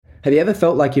Have you ever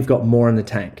felt like you've got more in the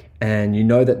tank and you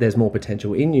know that there's more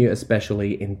potential in you,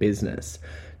 especially in business?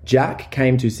 Jack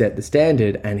came to set the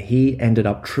standard and he ended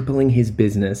up tripling his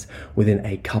business within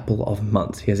a couple of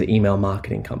months. He has an email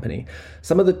marketing company.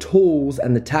 Some of the tools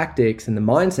and the tactics and the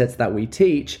mindsets that we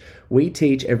teach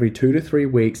every 2 to 3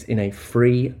 weeks in a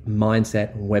free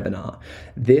mindset webinar.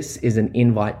 This is an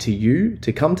invite to you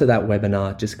to come to that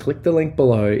webinar. Just click the link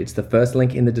below. It's the first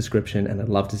link in the description and I'd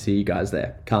love to see you guys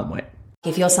there. Can't wait.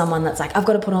 If you're someone that's like, I've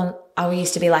got to put on, I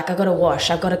used to be like, I've got to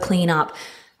wash, I've got to clean up. I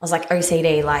was like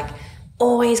OCD, like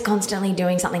always constantly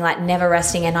doing something, like never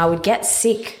resting. And I would get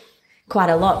sick quite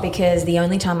a lot because the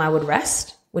only time I would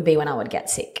rest would be when I would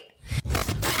get sick.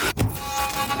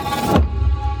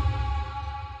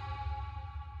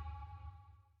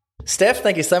 Steph,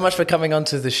 thank you so much for coming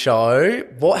onto the show.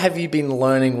 What have you been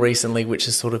learning recently which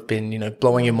has sort of been,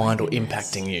 blowing your mind or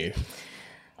impacting you?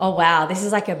 Oh, wow. This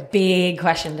is like a big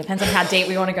question. Depends on how deep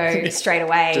we want to go straight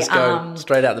away. Just go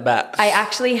straight out the bat. I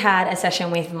actually had a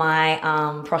session with my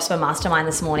Prosper Mastermind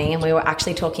this morning and we were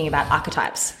actually talking about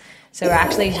archetypes. So we're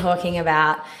actually talking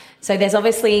about, so there's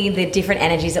obviously the different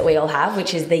energies that we all have,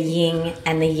 which is the yin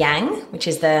and the yang, which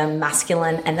is the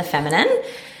masculine and the feminine.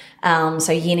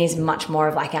 So yin is much more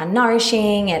of like our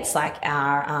nourishing. It's like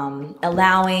our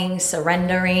allowing,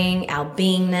 surrendering, our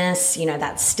beingness,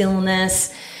 that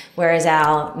stillness. Whereas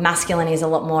our masculine is a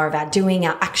lot more of our doing,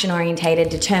 our action-orientated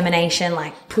determination,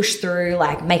 like push through,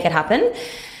 like make it happen.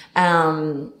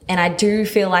 And I do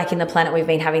feel like in the planet we've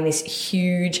been having this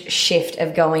huge shift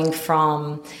of going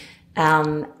from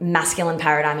masculine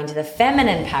paradigm into the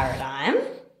feminine paradigm.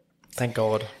 Thank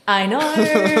God. I know.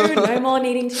 No more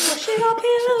needing to push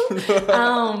it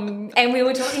uphill. And we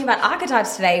were talking about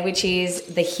archetypes today, which is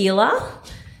the healer.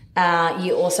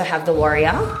 You also have the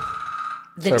warrior.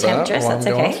 The temptress, that's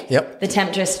okay. Yep. The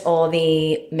temptress or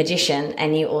the magician,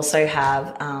 and you also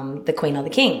have the queen or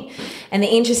the king. And the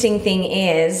interesting thing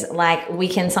is, like, we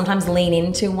can sometimes lean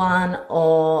into one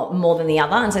or more than the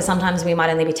other. And so sometimes we might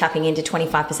only be tapping into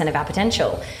 25% of our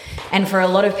potential. And for a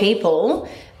lot of people,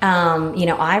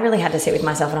 I really had to sit with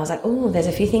myself and I was like, oh, there's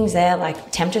a few things there,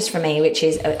 like temptress for me, which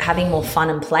is having more fun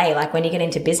and play. Like when you get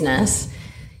into business,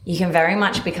 you can very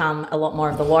much become a lot more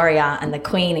of the warrior and the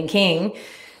queen and king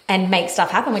and make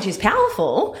stuff happen, which is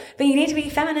powerful, but you need to be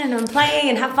feminine and play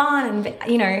and have fun and,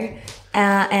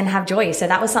 and have joy. So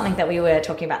that was something that we were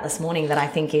talking about this morning that I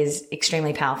think is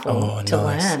extremely powerful to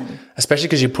learn. Especially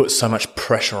because you put so much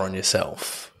pressure on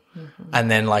yourself and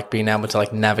then like being able to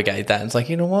like navigate that. And it's like,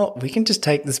 you know what, we can just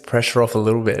take this pressure off a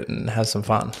little bit and have some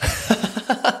fun.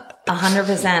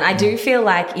 100%. I do feel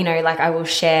like, like I will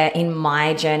share in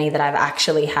my journey that I've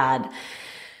actually had.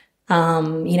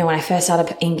 When I first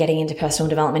started getting into personal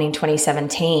development in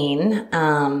 2017,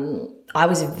 I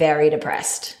was very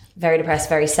depressed,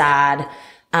 very sad.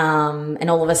 And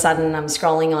all of a sudden I'm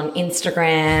scrolling on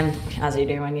Instagram, as you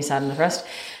do when you're sad and depressed,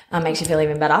 makes you feel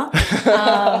even better.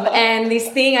 And this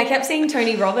thing, I kept seeing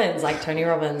Tony Robbins.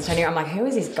 I'm like, who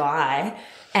is this guy?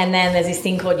 And then there's this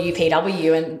thing called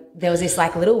UPW and there was this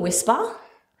like little whisper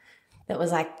that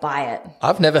was like, buy it.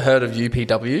 I've never heard of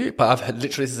UPW, but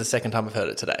this is the second time I've heard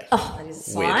it today. Oh, that is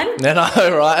a sign. No,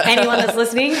 right? Anyone that's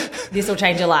listening, this will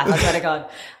change your life. I swear to God.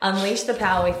 Unleash the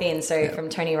power within. So from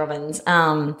Tony Robbins. It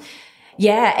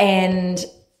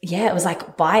was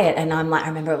like, buy it. And I'm like, I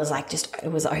remember it was like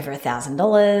it was over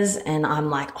 $1,000. And I'm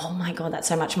like, oh my God, that's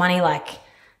so much money. Like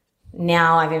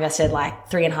now I've invested like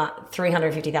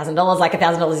 $350,000. Like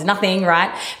 $1,000 is nothing,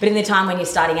 right? But in the time when you're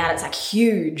starting out, it's like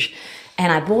huge.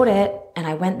 And I bought it and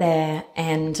I went there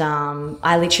and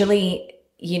I literally,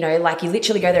 you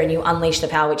literally go there and you unleash the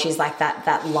power, which is like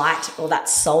that light or that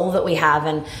soul that we have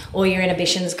and all your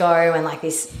inhibitions go and like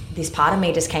this part of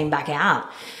me just came back out.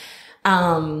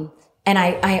 And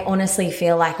I honestly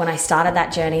feel like when I started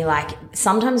that journey, like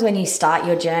sometimes when you start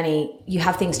your journey, you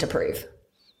have things to prove.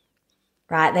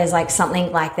 Right? There's like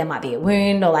something like there might be a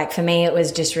wound or like for me, it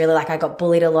was just really like I got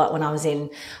bullied a lot when I was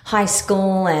in high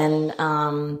school and,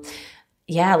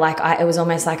 it was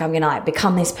almost like I'm going to like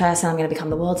become this person. I'm going to become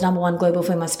the world's #1 global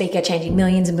female speaker, changing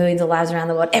millions and millions of lives around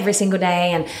the world every single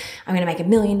day. And I'm going to make $1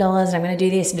 million and I'm going to do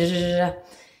this.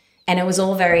 And it was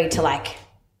all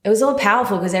it was all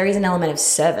powerful because there is an element of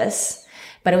service,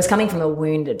 but it was coming from a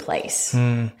wounded place.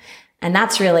 And that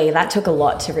took a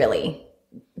lot to really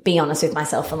be honest with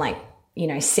myself and like,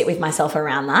 sit with myself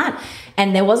around that.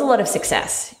 And there was a lot of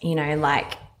success,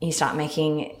 like you start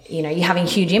making, you're having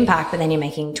huge impact, but then you're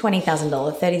making $20,000,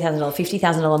 $30,000,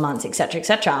 $50,000 months, et cetera, et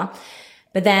cetera.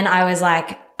 But then I was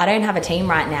like, I don't have a team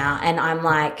right now. And I'm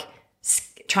like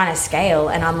trying to scale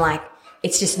and I'm like,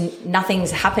 it's just nothing's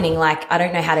happening. Like, I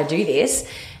don't know how to do this.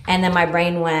 And then my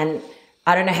brain went,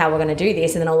 I don't know how we're going to do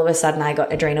this. And then all of a sudden I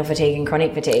got adrenal fatigue and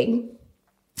chronic fatigue,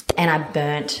 and I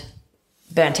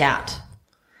burnt out.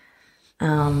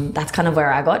 That's kind of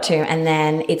where I got to. And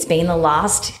then it's been the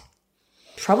last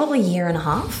probably year and a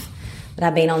half that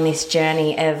I've been on this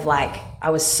journey of like, I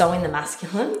was so in the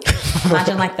masculine.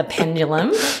 Imagine like the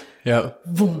pendulum. Yeah.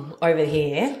 Boom, over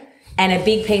here. And a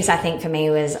big piece I think for me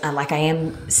was like, I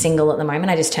am single at the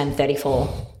moment. I just turned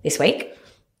 34 this week.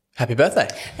 Happy birthday.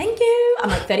 Thank you. I'm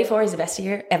like 34 is the best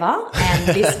year ever. And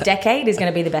this decade is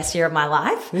going to be the best year of my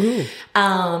life. And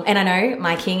I know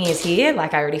my king is here.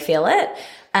 Like I already feel it.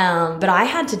 But I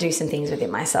had to do some things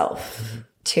within myself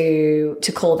to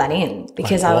call that in,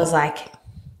 because I was like,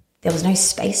 there was no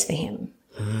space for him.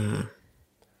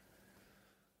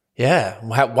 Yeah.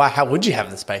 How would you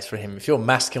have the space for him? If you're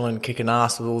masculine, kicking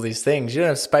ass with all these things, you don't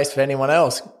have space for anyone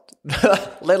else,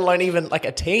 let alone even like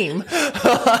a team.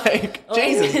 Like,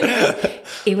 Jesus.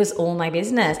 It was all my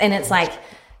business. And it's like,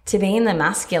 to be in the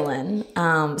masculine,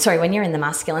 when you're in the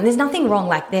masculine, there's nothing wrong.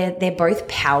 Like they're both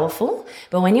powerful,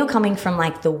 but when you're coming from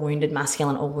like the wounded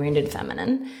masculine or wounded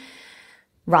feminine,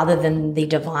 rather than the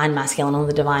divine masculine or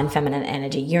the divine feminine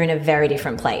energy, you're in a very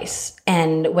different place.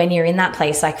 And when you're in that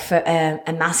place, like for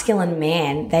a masculine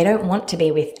man, they don't want to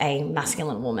be with a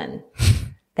masculine woman.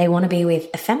 They want to be with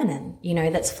a feminine,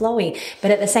 that's flowy.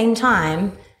 But at the same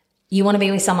time, you want to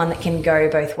be with someone that can go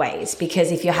both ways,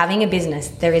 because if you're having a business,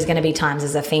 there is going to be times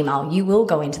as a female, you will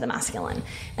go into the masculine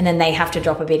and then they have to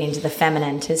drop a bit into the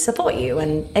feminine to support you.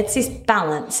 And it's this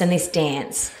balance and this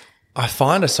dance. I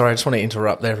find, sorry, I just want to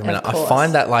interrupt there for a minute. I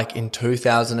find that like in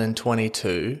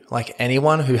 2022, like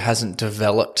anyone who hasn't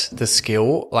developed the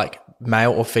skill, like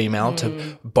male or female,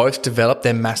 to both develop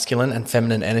their masculine and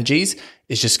feminine energies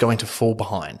is just going to fall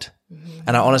behind.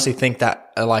 And I honestly think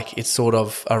that like it's sort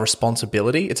of a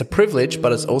responsibility. It's a privilege,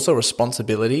 but it's also a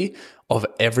responsibility of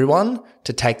everyone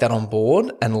to take that on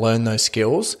board and learn those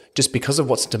skills, just because of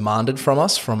what's demanded from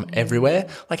us from everywhere.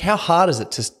 Like how hard is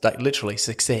it to like literally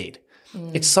succeed?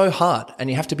 It's so hard, and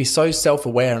you have to be so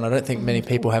self-aware, and I don't think many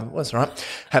people have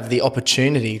the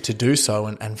opportunity to do so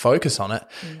and focus on it.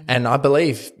 And I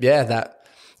believe, that,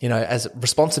 as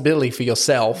responsibility for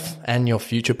yourself and your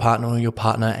future partner or your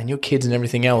partner and your kids and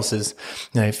everything else is,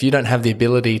 if you don't have the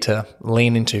ability to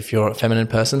lean into, if you're a feminine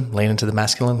person, lean into the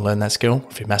masculine, learn that skill.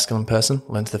 If you're a masculine person,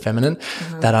 learn to the feminine,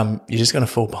 that you're just going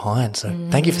to fall behind. So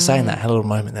thank you for saying that. I had a little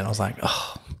moment then. I was like,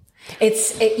 oh.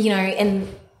 And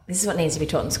this is what needs to be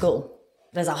taught in school.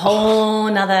 There's a whole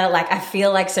nother, like, I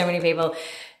feel like so many people,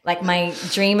 like my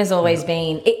dream has always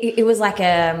been, it was like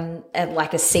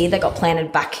a seed that got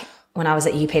planted back when I was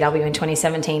at UPW in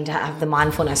 2017 to have the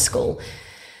mindfulness school.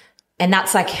 And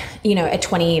that's like, a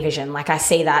 20-year vision. Like I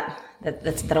see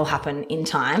that'll happen in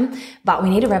time, but we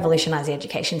need to revolutionize the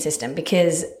education system,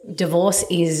 because divorce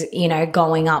is,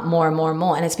 going up more and more and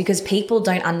more. And it's because people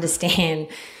don't understand.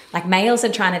 Like males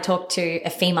are trying to talk to a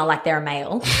female like they're a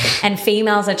male, and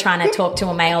females are trying to talk to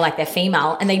a male like they're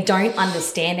female, and they don't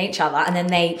understand each other, and then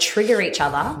they trigger each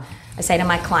other. I say to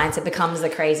my clients, it becomes the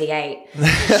crazy eight.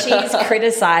 She's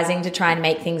criticizing to try and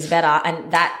make things better,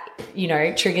 and that,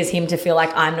 triggers him to feel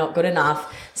like I'm not good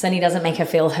enough. So then he doesn't make her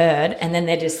feel heard, and then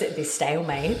they're just at this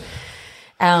stalemate.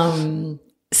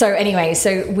 So anyway,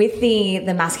 so with the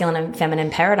masculine and feminine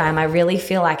paradigm, I really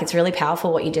feel like it's really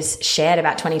powerful what you just shared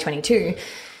about 2022.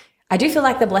 I do feel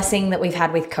like the blessing that we've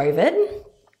had with COVID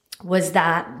was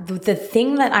that the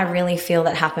thing that I really feel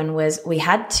that happened was we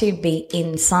had to be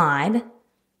inside,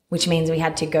 which means we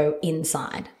had to go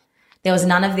inside. There was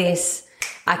none of this,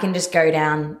 I can just go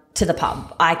down to the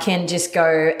pub. I can just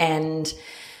go and,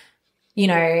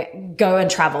 go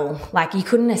and travel. Like you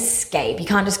couldn't escape. You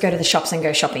can't just go to the shops and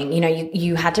go shopping.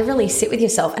 You had to really sit with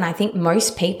yourself. And I think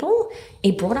most people,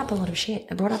 it brought up a lot of shit.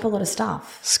 It brought up a lot of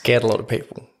stuff. Scared a lot of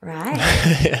people. Right.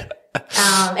 Yeah.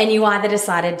 And you either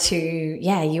decided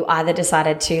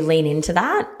to lean into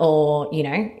that, or,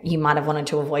 you might have wanted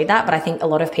to avoid that. But I think a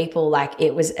lot of people, like,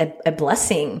 it was a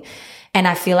blessing. And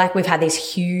I feel like we've had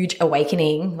this huge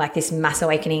awakening, like this mass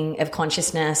awakening of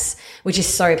consciousness, which is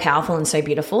so powerful and so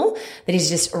beautiful, that is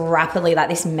just rapidly like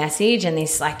this message and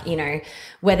this, like,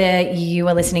 whether you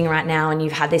are listening right now and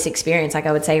you've had this experience, like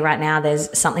I would say right now,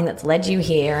 there's something that's led you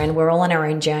here, and we're all on our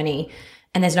own journey,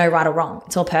 and there's no right or wrong.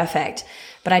 It's all perfect.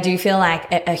 But I do feel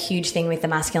like a huge thing with the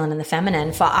masculine and the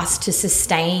feminine, for us to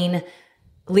sustain,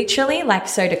 literally, like,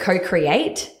 so to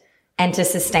co-create and to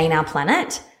sustain our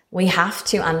planet, we have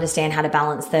to understand how to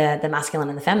balance the masculine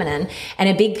and the feminine. And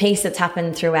a big piece that's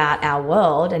happened throughout our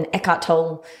world, and Eckhart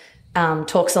Tolle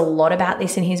talks a lot about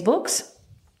this in his books,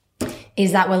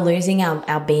 is that we're losing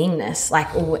our beingness,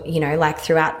 like, like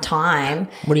throughout time.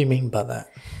 What do you mean by that?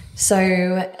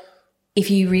 So if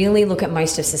you really look at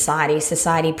most of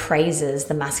society praises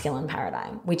the masculine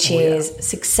paradigm, which is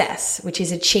success, which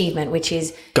is achievement, which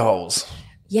is goals.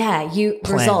 Yeah,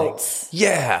 results.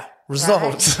 Yeah,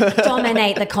 results. Right?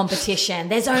 Dominate the competition.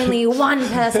 There's only one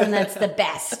person that's the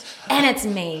best, and it's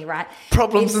me, right?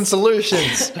 Problems and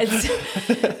solutions.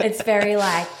 It's very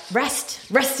like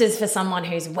rest. Rest is for someone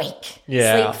who's weak.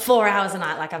 Yeah. Sleep 4 hours a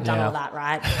night. Like I've done all that,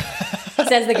 right?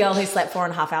 Says the girl who slept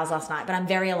 4.5 hours last night, but I'm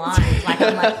very aligned. Like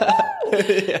I'm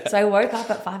like, So I woke up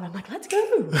at 5 and I'm like, let's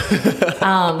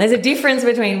go. There's a difference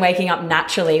between waking up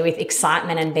naturally with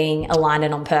excitement and being aligned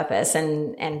and on purpose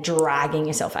and dragging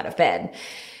yourself out of bed.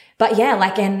 But yeah,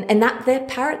 like, and that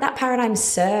paradigm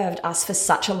served us for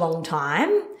such a long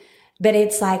time. But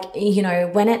it's like, you know,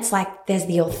 when it's like there's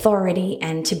the authority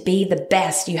and to be the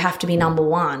best, you have to be number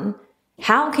one.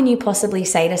 How can you possibly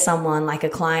say to someone like a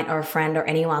client or a friend or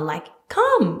anyone like,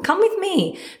 come with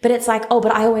me. But it's like, oh,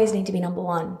 but I always need to be number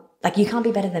one. Like you can't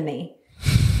be better than me.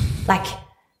 Like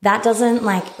that doesn't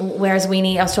like, whereas I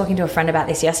was talking to a friend about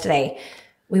this yesterday.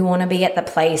 We want to be at the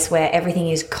place where everything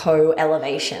is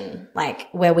co-elevation, like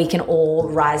where we can all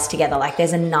rise together. Like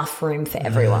there's enough room for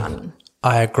everyone.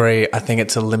 I agree. I think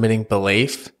it's a limiting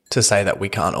belief to say that we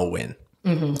can't all win.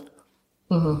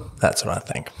 That's what I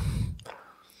think.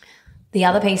 The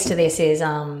other piece to this is,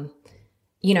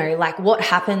 you know, like what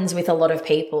happens with a lot of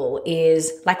people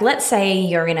is like, let's say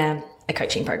you're in a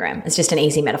coaching program. It's just an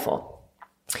easy metaphor.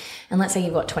 And let's say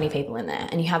you've got 20 people in there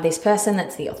and you have this person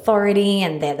that's the authority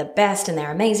and they're the best and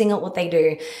they're amazing at what they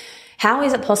do. How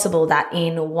is it possible that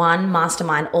in one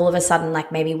mastermind, all of a sudden,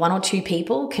 like maybe 1 or 2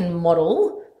 people can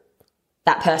model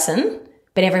that person,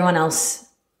 but everyone else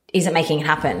isn't making it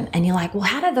happen? And you're like, well,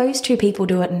 how do those 2 people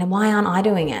do it and why aren't I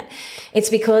doing it? It's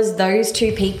because those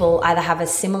 2 people either have a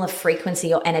similar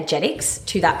frequency or energetics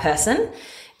to that person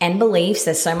and beliefs.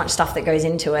 There's so much stuff that goes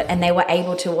into it. And they were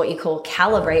able to what you call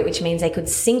calibrate, which means they could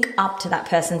sync up to that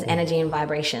person's energy and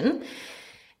vibration.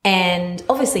 And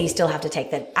obviously you still have to take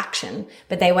that action,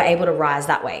 but they were able to rise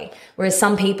that way. Whereas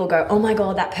some people go, oh my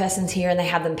God, that person's here and they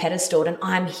have them pedestaled and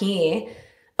I'm here.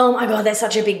 Oh my God, there's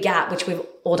such a big gap, which we've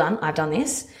all done. I've done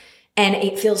this. And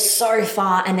it feels so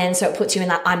far. And then so it puts you in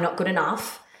that I'm not good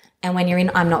enough. And when you're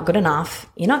in I'm not good enough,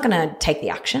 you're not going to take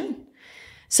the action.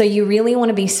 So you really want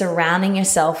to be surrounding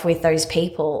yourself with those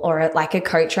people or like a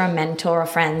coach or a mentor or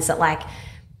friends that like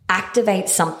activate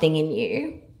something in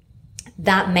you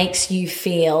that makes you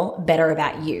feel better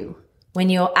about you. When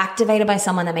you're activated by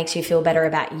someone that makes you feel better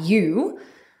about you,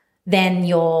 then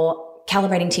you're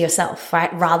calibrating to yourself,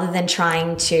 right? Rather than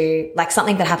trying to, like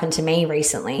something that happened to me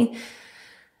recently.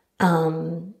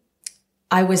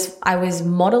 I was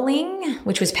modeling,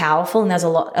 which was powerful, and there's a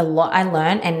lot I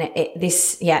learned. And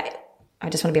I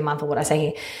just want to be mindful of what I say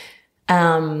here.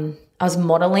 I was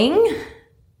modeling,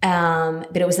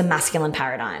 but it was the masculine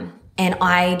paradigm. And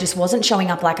I just wasn't showing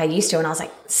up like I used to. And I was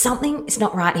like, something is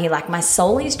not right here. Like my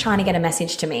soul is trying to get a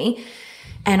message to me.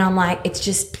 And I'm like,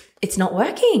 it's not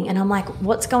working. And I'm like,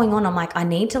 what's going on? I'm like, I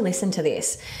need to listen to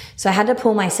this. So I had to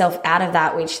pull myself out of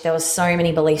that, which there was so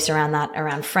many beliefs around that,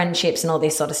 around friendships and all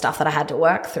this sort of stuff that I had to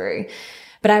work through.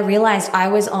 But I realized I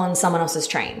was on someone else's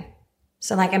train.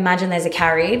 So like imagine there's a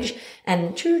carriage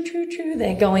and choo, choo, choo,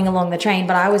 they're going along the train,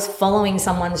 but I was following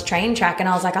someone's train track and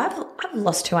I was like, I've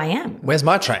lost who I am. Where's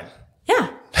my train?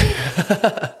 Yeah.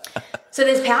 So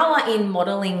there's power in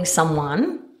modeling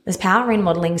someone. There's power in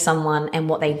modeling someone and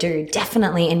what they do,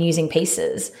 definitely, and using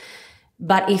pieces.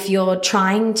 But if you're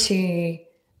trying to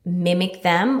mimic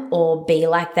them or be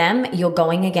like them, you're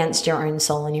going against your own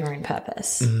soul and your own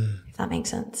purpose. If that makes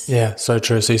sense. Yeah, so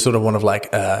true. So you sort of want to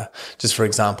like, just for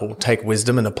example, take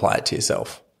wisdom and apply it to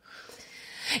yourself.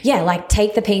 Yeah, like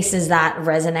take the pieces that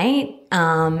resonate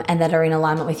and that are in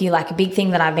alignment with you. Like a big thing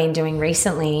that I've been doing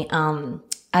recently,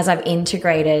 as I've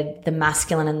integrated the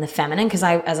masculine and the feminine, because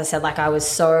as I said, like I was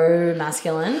so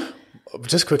masculine.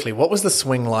 Just quickly, what was the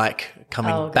swing like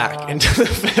coming back into the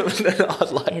feminine?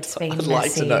 I'd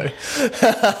like to know.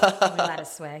 I'm allowed to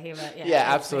swear here, but yeah,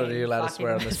 absolutely. You're allowed to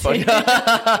swear on this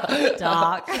podcast.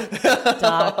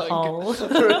 dark hole.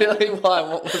 Really? Why?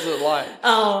 What was it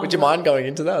like? Would you mind going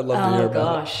into that? I'd love to hear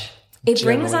about it. Gosh. It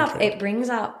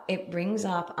brings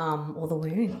up all the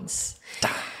wounds.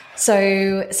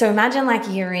 So imagine like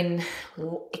you're in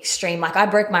extreme, like I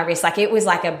broke my wrist, like it was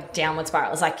like a downward spiral.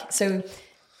 It was like, so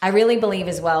I really believe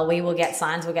as well, we will get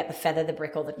signs, we'll get the feather, the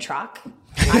brick or the truck.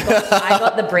 I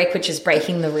got the brick, which is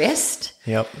breaking the wrist.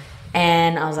 Yep.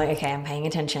 And I was like, okay, I'm paying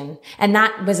attention. And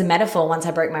that was a metaphor. Once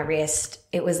I broke my wrist,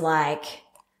 it was like,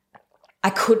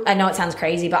 I know it sounds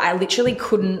crazy, but I literally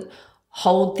couldn't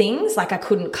hold things. Like I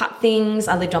couldn't cut things.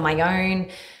 I lived on my own.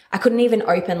 I couldn't even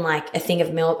open like a thing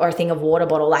of milk or a thing of water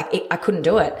bottle. Like I couldn't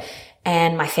do it.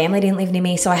 And my family didn't live near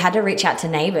me. So I had to reach out to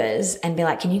neighbors and be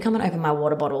like, can you come and open my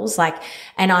water bottles? Like,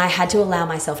 and I had to allow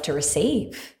myself to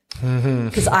receive.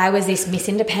 Because I was this Miss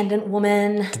Independent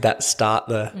woman. Did that start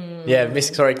the...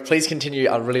 sorry, please continue.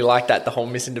 I really like that, the whole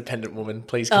Miss Independent woman.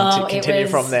 Please continue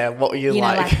from there. What were you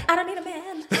like? I don't need a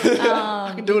man.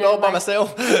 I can do it all by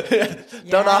myself.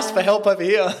 Don't ask for help over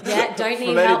here. Yeah, don't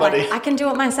need help. Like, I can do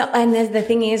it myself. And the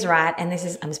thing is, right, and this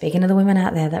is, I'm speaking to the women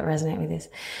out there that resonate with this.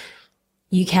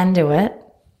 You can do it,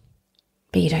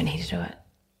 but you don't need to do it.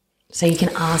 So you can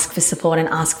ask for support and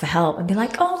ask for help and be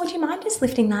like, oh, would you mind just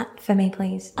lifting that for me,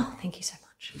 please? Oh, thank you so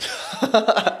much.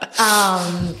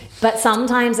 But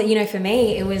sometimes, for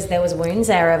me, there was wounds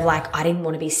there of like, I didn't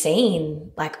want to be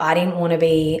seen. Like I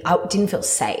didn't feel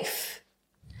safe.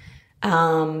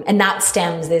 And that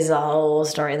stems, there's a whole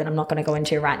story that I'm not going to go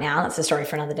into right now. That's a story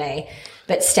for another day,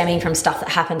 but stemming from stuff that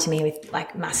happened to me with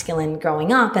like masculine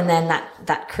growing up. And then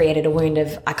that created a wound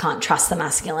of, I can't trust the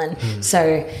masculine.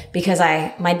 So because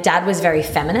my dad was very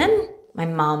feminine, my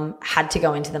mum had to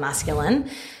go into the masculine.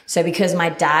 So because my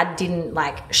dad didn't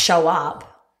like show up,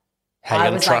 how you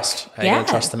going to trust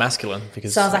the masculine?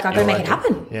 Because so I was like, I've got to make it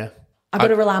happen. Yeah. I've got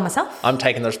to rely on myself. I'm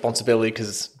taking the responsibility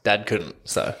because Dad couldn't.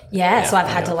 So so I've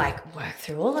had to like work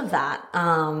through all of that.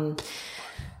 And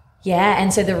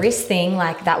so the risk thing,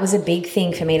 like that was a big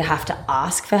thing for me to have to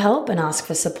ask for help and ask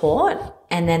for support.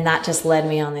 And then that just led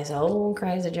me on this whole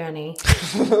crazy journey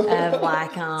of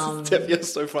like You're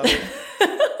so funny.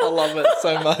 I love it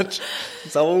so much.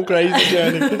 It's a whole crazy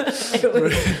journey.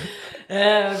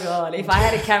 Oh God! If I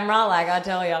had a camera, like I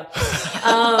tell you,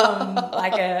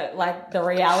 like the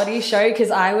reality show,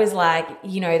 because I was like,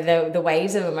 the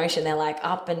waves of emotion, they're like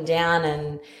up and down,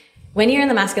 and when you're in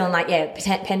the masculine, like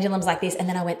pendulums like this, and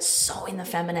then I went so in the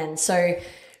feminine. So,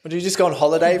 did you just go on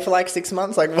holiday for like 6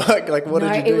 months? Like what? Like what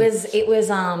did you do? It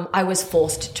was. I was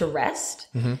forced to rest.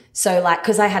 Mm-hmm. So like,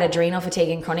 because I had adrenal fatigue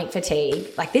and chronic fatigue.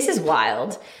 Like this is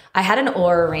wild. I had an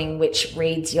Oura ring which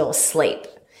reads your sleep.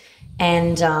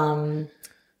 And,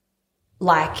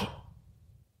 like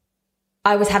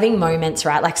I was having moments,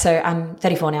 right? Like, so I'm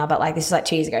 34 now, but like, this was like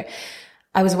 2 years ago.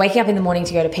 I was waking up in the morning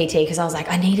to go to PT because I was like,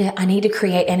 I need to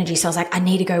create energy. So I was like, I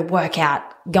need to go work out,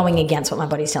 going against what my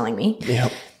body's telling me. Yeah.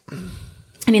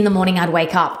 And in the morning I'd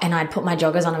wake up and I'd put my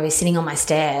joggers on. I'd be sitting on my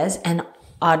stairs and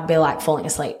I'd be like falling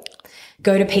asleep.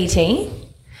 Go to PT,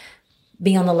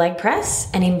 be on the leg press,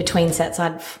 and in between sets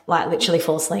I'd like literally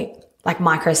fall asleep, like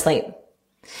micro sleep.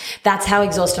 That's how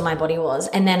exhausted my body was.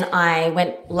 And then I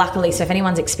went, luckily, so if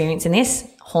anyone's experiencing this,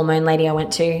 hormone lady I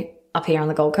went to up here on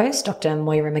the Gold Coast, Dr.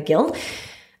 Moira McGill,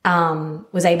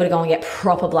 was able to go and get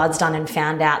proper bloods done and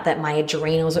found out that my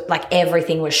adrenals, like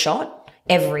everything was shot,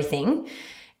 everything.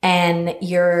 And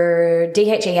your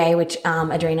DHEA, which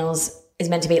adrenals is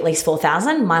meant to be at least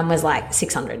 4,000, mine was like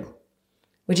 600,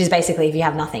 which is basically if you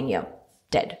have nothing, you're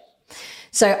dead.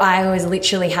 So I was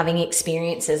literally having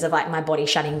experiences of like my body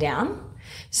shutting down.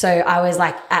 So I was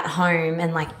like at home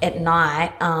and like at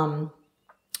night,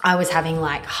 I was having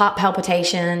like heart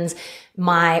palpitations.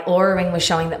 My Oura ring was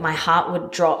showing that my heart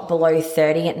would drop below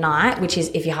 30 at night, which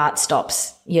is if your heart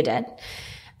stops, you're dead.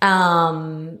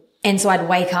 And so I'd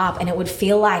wake up and it would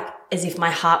feel like as if my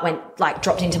heart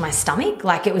dropped into my stomach.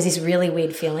 Like it was this really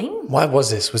weird feeling. Why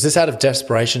was this? Was this out of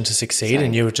desperation to succeed?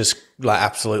 And you were just like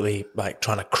absolutely like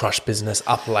trying to crush business,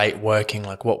 up late working?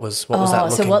 Like what was that looking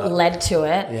like? So what led to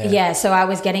it? Yeah. So I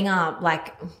was getting up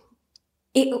like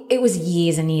it was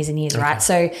years and years and years, okay. Right?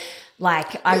 So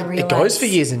like I realized. It goes for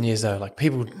years and years though. Like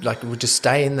people like would just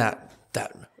stay in that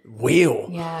wheel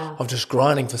of just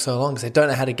grinding for so long because they don't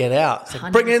know how to get out. It's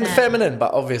like, bring in the feminine,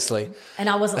 but obviously. And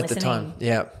I wasn't at the listening. time.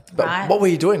 Yeah. But right? What were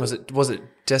you doing? Was it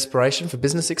desperation for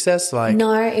business success? Like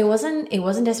no, it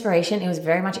wasn't desperation. It was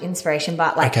very much inspiration.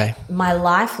 But like my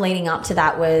life leading up to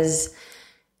that was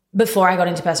before I got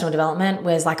into personal development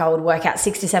was like I would work out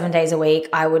 6 to 7 days a week.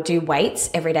 I would do weights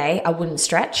every day. I wouldn't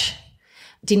stretch.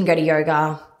 Didn't go to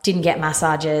yoga. Didn't get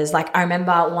massages. Like I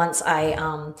remember once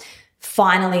I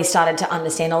finally started to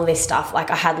understand all this stuff.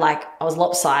 Like I was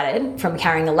lopsided from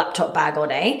carrying a laptop bag all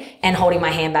day and holding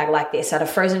my handbag like this. I had a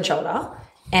frozen shoulder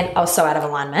and I was so out of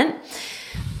alignment.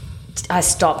 I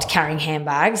stopped carrying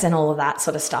handbags and all of that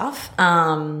sort of stuff.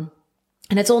 And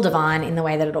it's all divine in the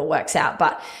way that it all works out.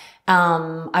 But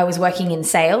I was working in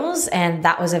sales and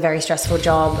that was a very stressful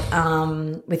job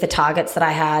with the targets that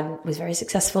I had. It was very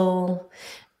successful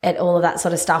at all of that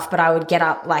sort of stuff. But I would get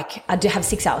up, like I do have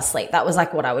 6 hours sleep. That was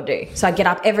like what I would do. So I'd get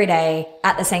up every day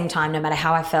at the same time, no matter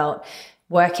how I felt,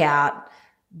 work out,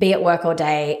 be at work all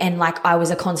day. And like I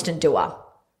was a constant doer.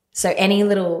 So any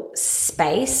little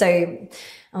space. So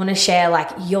I want to share like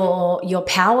your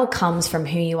power comes from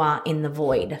who you are in the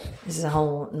void. This is a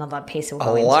whole another piece we'll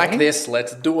go into. I like this.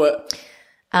 Let's do it.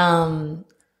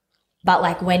 But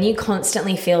like when you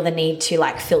constantly feel the need to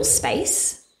like fill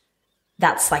space,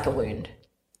 that's like a wound.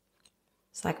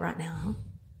 It's like right now.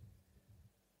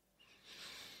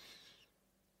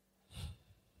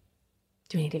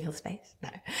 Do we need to fill space? No.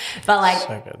 But like,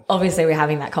 so obviously we're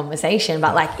having that conversation,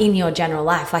 but like in your general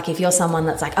life, like if you're someone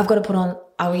that's like, I've got to put on,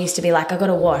 I used to be like, I've got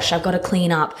to wash, I've got to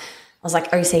clean up. I was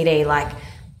like OCD, like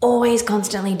always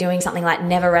constantly doing something, like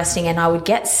never resting. And I would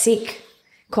get sick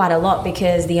quite a lot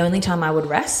because the only time I would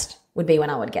rest would be when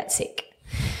I would get sick.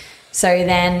 So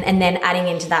then, and then adding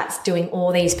into that, doing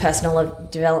all these personal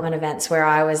development events where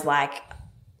I was like,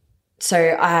 so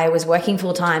I was working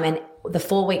full time, and the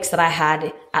 4 weeks that I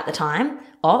had at the time,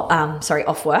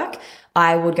 off work,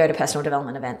 I would go to personal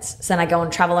development events. So then I go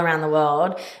and travel around the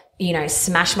world, you know,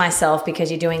 smash myself because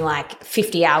you're doing like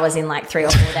 50 hours in like 3 or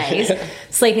 4 days,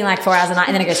 sleeping like 4 hours a night,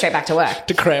 and then I go straight back to work.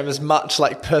 To cram as much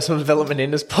like personal development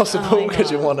in as possible because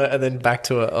you want it, and then back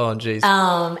to it. Oh, geez.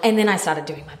 And then I started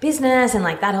doing my business, and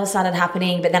like that all started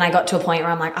happening. But then I got to a point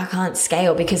where I'm like, I can't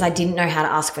scale because I didn't know how to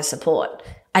ask for support.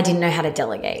 I didn't know how to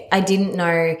delegate. I didn't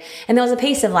know. And there was a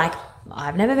piece of like,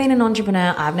 I've never been an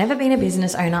entrepreneur. I've never been a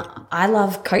business owner. I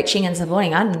love coaching and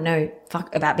supporting. I don't know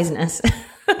fuck about business.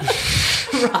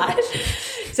 Right?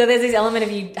 So there's this element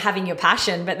of you having your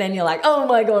passion, but then you're like, oh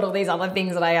my God, all these other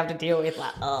things that I have to deal with.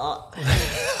 Like,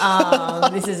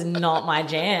 this is not my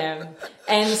jam.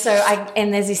 And so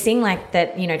and there's this thing like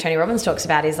that, you know, Tony Robbins talks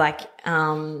about is like,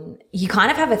 you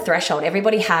kind of have a threshold.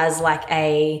 Everybody has like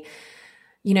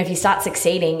you know, if you start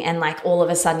succeeding and like all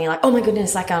of a sudden you're like, oh my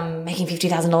goodness, like I'm making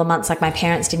 $50,000 months. Like my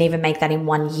parents didn't even make that in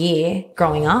 1 year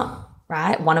growing up,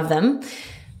 right? One of them.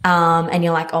 And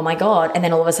you're like, oh my God. And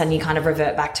then all of a sudden you kind of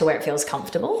revert back to where it feels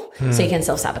comfortable. So you can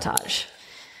self-sabotage.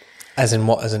 As in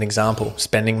what, as an example?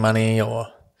 Spending money or?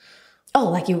 Oh,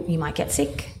 like you might get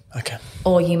sick. Okay.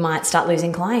 Or you might start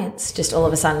losing clients just all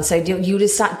of a sudden. So you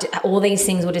just start, all these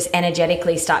things will just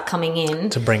energetically start coming in.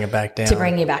 To bring it back down. To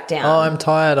bring you back down. Oh, I'm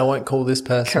tired. I won't call this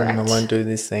person. Correct. I won't do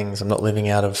these things. I'm not living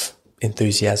out of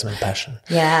enthusiasm and passion.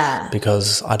 Yeah.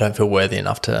 Because I don't feel worthy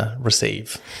enough to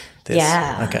receive this.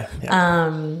 Yeah. Okay.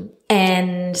 Yeah.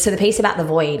 And so the piece about the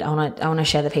void, I want to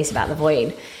share the piece about the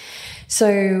void.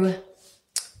 So,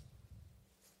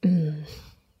 let me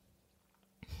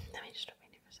just stop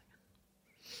reading for a second.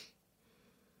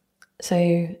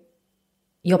 So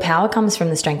your power comes from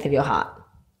the strength of your heart.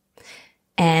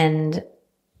 And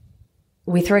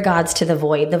with regards to the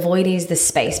void is the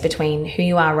space between who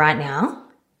you are right now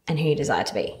and who you desire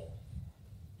to be.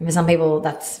 And for some people,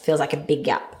 that feels like a big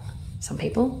gap. Some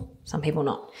people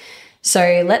not.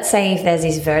 So let's say if there's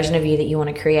this version of you that you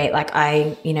want to create, like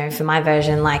for my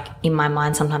version, like in my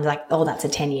mind, sometimes like, oh, that's a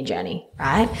 10-year journey,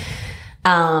 right?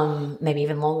 Maybe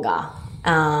even longer.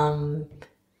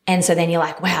 And so then you're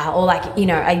like, wow, or like, you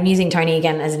know, I'm using Tony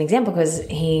again as an example because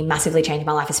he massively changed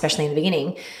my life, especially in the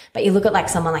beginning. But you look at like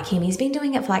someone like him, he's been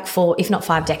doing it for like 4, if not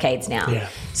 5 decades now. Yeah.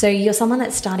 So you're someone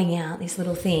that's starting out this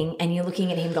little thing and you're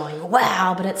looking at him going,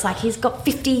 wow, but it's like he's got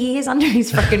 50 years under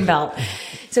his fucking belt.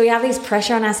 So we have this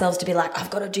pressure on ourselves to be like,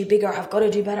 I've got to do bigger, I've got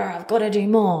to do better, I've got to do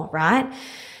more, right?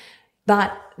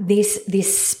 But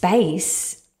this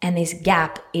space and this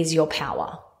gap is your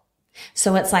power.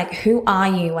 So it's like, who are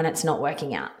you when it's not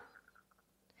working out?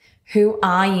 Who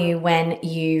are you when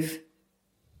you've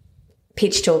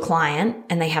pitched to a client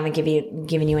and they haven't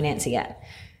given you an answer yet?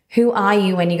 Who are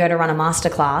you when you go to run a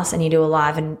masterclass and you do a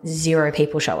live and 0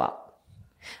 people show up?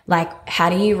 Like, how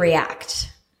do you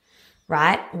react?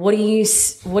 Right? What do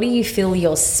you fill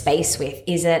your space with?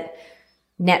 Is it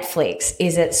Netflix?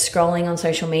 Is it scrolling on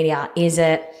social media? Is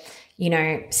it, you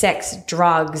know, sex,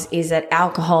 drugs? Is it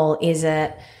alcohol? Is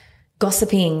it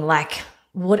gossiping? Like,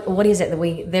 what is it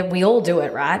that we all do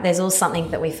it, right? There's all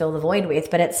something that we fill the void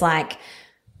with, but it's like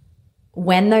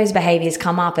when those behaviors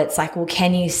come up, it's like, well,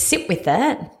 can you sit with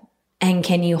it and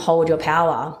can you hold your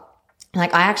power?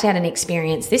 Like I actually had an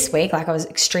experience this week, like I was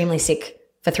extremely sick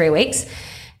for 3 weeks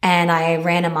and I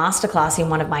ran a masterclass in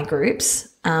one of my groups.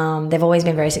 They've always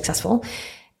been very successful.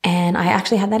 And I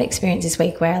actually had that experience this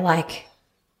week where like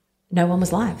no one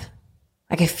was live.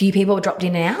 Like a few people dropped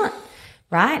in and out,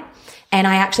 right? And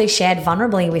I actually shared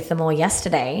vulnerably with them all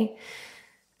yesterday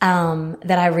that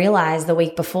I realized the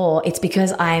week before, it's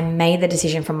because I made the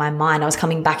decision from my mind. I was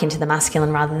coming back into the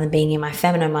masculine rather than being in my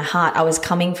feminine, my heart. I was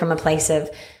coming from a place of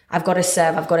I've got to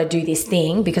serve, I've got to do this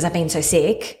thing because I've been so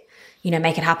sick, you know,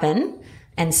 make it happen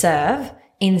and serve,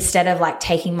 instead of like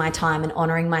taking my time and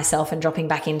honoring myself and dropping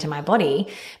back into my body.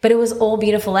 But it was all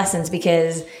beautiful lessons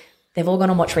because they've all gone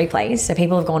and watched replays. So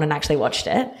people have gone and actually watched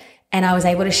it. And I was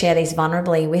able to share these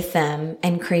vulnerably with them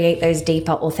and create those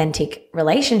deeper, authentic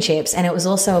relationships. And it was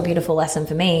also a beautiful lesson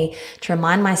for me to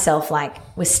remind myself, like,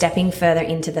 we're stepping further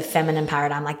into the feminine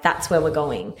paradigm. Like, that's where we're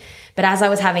going. But as I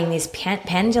was having this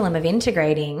pendulum of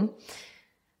integrating,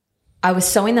 I was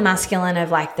so in the masculine of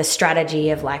like the strategy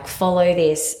of like, follow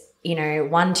this,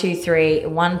 1, 2, 3,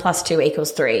 1 + 2 =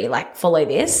 3, like follow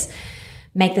this,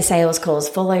 make the sales calls,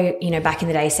 follow, back in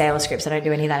the day sales scripts. I don't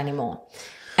do any of that anymore.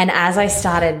 And as I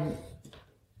started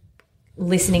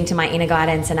listening to my inner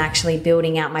guidance and actually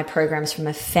building out my programs from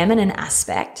a feminine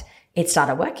aspect, it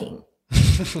started working.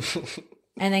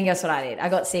 And then guess what I did? I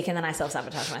got sick and then I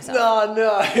self-sabotaged myself.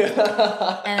 No.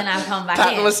 And then I've come back in.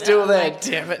 Pattern was still there,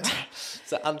 damn it.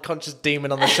 It's an unconscious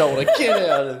demon on the shoulder. Get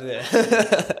out of there.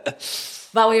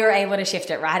 But we were able to shift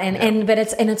it, right? But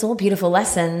it's all beautiful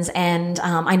lessons. And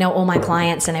I know all my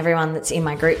clients and everyone that's in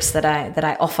my groups that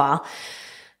I offer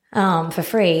for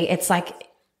free. It's like,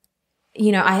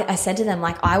 I said to them,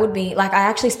 like, I would be like, I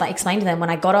actually explained to them when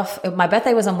I got off. My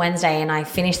birthday was on Wednesday, and I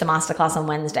finished the masterclass on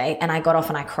Wednesday, and I got off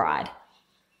and I cried.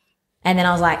 And then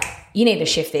I was like, you need to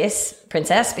shift this,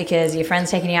 princess, because your friend's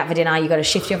taking you out for dinner. You got to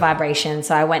shift your vibration.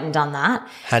 So I went and done that.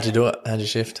 How'd you do it? How'd you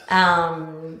shift?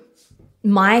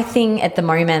 My thing at the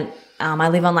moment, I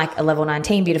live on like a level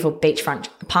 19, beautiful beachfront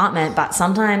apartment, but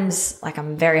sometimes like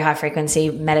I'm very high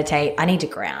frequency, meditate. I need to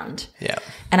ground. Yeah.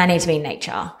 And I need to be in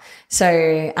nature.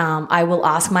 So I will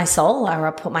ask my soul, or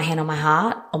I'll put my hand on my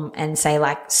heart and say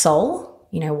like, soul,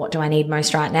 what do I need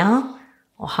most right now?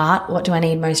 Or heart, what do I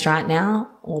need most right now?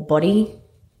 Or body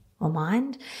or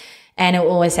mind? And it will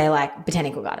always say like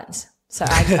botanical gardens. So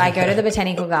I go to the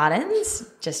botanical gardens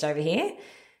just over here.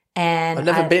 And I've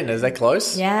never been. Is that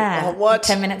close? Yeah. Oh, what?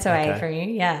 10 minutes away from you.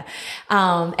 Yeah.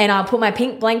 And I'll put my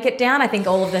pink blanket down. I think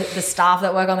all of the staff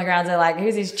that work on the grounds are like,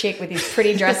 who's this chick with these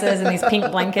pretty dresses and this pink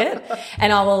blanket?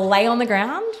 And I will lay on the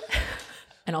ground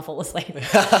and I'll fall asleep.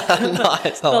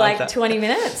 Nice. For like 20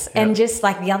 minutes. Yep. And just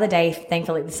like the other day,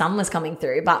 thankfully the sun was coming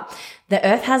through, but the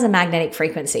earth has a magnetic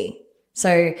frequency.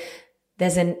 So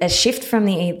there's a shift from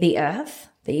the earth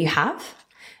that you have.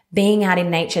 Being out in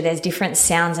nature, there's different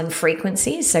sounds and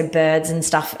frequencies. So birds and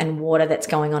stuff and water that's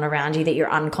going on around you that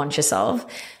you're unconscious of.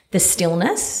 The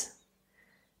stillness.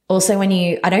 Also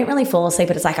I don't really fall asleep,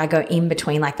 but it's like I go in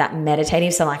between like that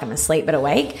meditative. So like I'm asleep but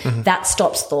awake. Mm-hmm. That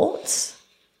stops thoughts.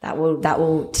 That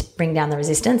will bring down the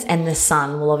resistance, and the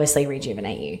sun will obviously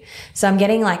rejuvenate you. So I'm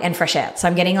getting and fresh air. So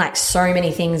I'm getting so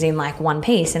many things in like one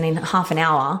piece, and in half an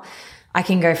hour I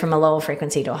can go from a lower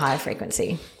frequency to a higher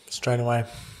frequency. Straight away.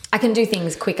 I can do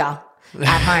things quicker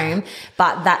at home,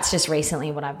 but that's just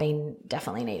recently what I've been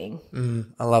definitely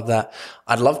needing. I love that.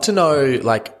 I'd love to know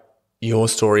your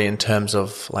story in terms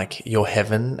of your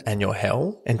heaven and your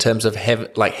hell. In terms of heaven,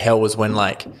 hell was when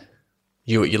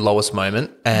you at your lowest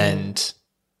moment, and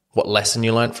what lesson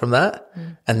you learned from that.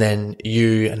 And then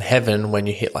you and heaven when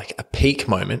you hit a peak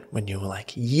moment when you were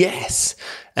like, yes.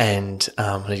 And you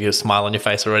got a smile on your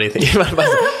face already thinking about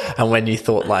it. And when you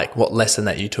thought what lesson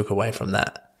that you took away from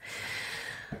that?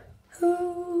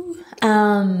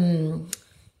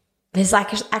 There's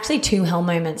actually two hell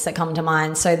moments that come to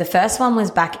mind. So the first one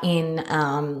was back in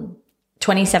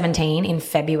 2017 in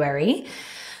February.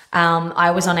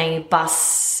 I was on a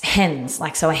bus,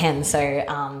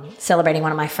 celebrating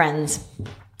one of my friends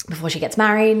before she gets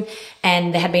married,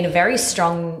 and there had been a very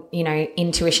strong,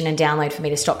 intuition and download for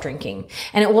me to stop drinking.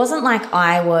 And it wasn't like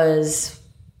I was,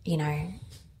 an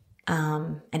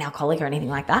alcoholic or anything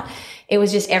like that. It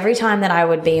was just every time that I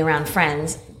would be around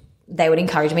friends, they would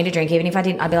encourage me to drink. Even if I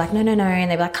didn't, I'd be like, no.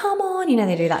 And they'd be like, come on,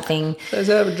 they do that thing. Let's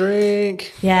have a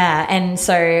drink. Yeah.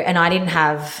 And I didn't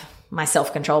have my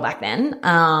self-control back then,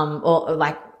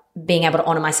 or being able to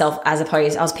honor myself, as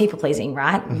opposed, I was people pleasing,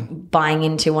 right? Buying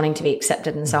into wanting to be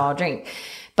accepted, and so I'll drink.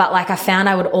 But I found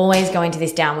I would always go into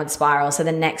this downward spiral. So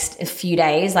the next few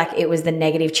days, it was the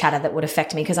negative chatter that would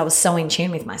affect me because I was so in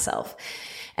tune with myself.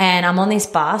 And I'm on this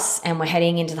bus and we're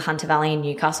heading into the Hunter Valley in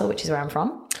Newcastle, which is where I'm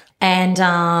from. And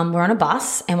we're on a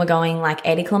bus and we're going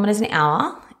 80 kilometers an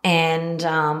hour. And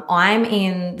I'm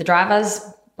in the driver's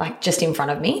just in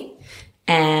front of me,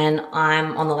 and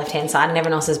I'm on the left-hand side and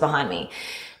everyone else is behind me.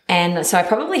 And so I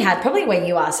probably where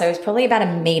you are. So it's probably about a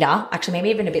meter, actually maybe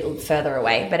even a bit further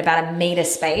away, but about a meter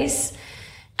space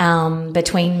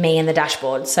between me and the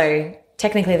dashboard. So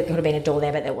technically there could have been a door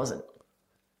there, but there wasn't.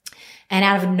 And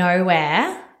out of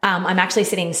nowhere, I'm actually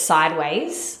sitting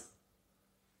sideways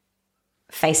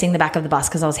facing the back of the bus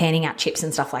because I was handing out chips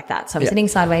and stuff like that. So I'm sitting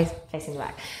sideways facing the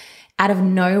back. Out of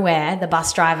nowhere, the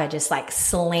bus driver just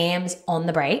slams on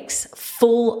the brakes,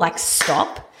 full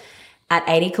stop at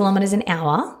 80 kilometers an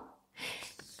hour,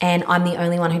 and I'm the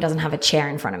only one who doesn't have a chair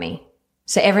in front of me.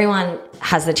 So everyone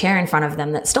has the chair in front of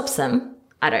them that stops them.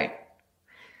 I don't.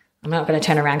 I'm not going to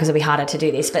turn around because it'll be harder to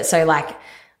do this. But so like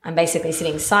I'm basically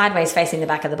sitting sideways facing the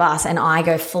back of the bus and I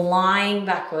go flying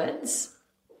backwards.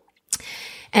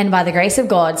 And by the grace of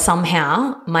God,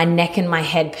 somehow my neck and my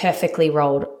head perfectly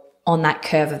rolled on that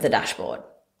curve of the dashboard.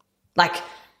 Like,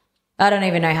 I don't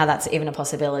even know how that's even a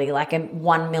possibility. Like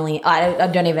 1 million,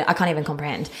 I can't even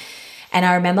comprehend. And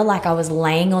I remember like I was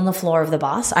laying on the floor of the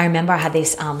bus. I remember I had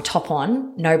this top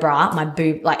on, no bra, my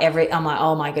boob, like I'm like,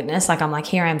 oh my goodness. Like I'm like,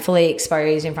 here I am fully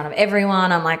exposed in front of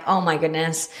everyone. I'm like, oh my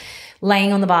goodness.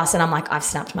 Laying on the bus and I'm like, I've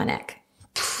snapped my neck.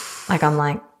 Like I'm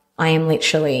like, I am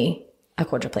literally a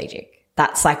quadriplegic.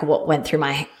 That's like what went through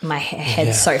my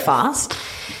head so fast.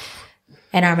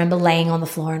 And I remember laying on the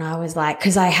floor and I was like,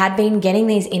 because I had been getting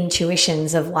these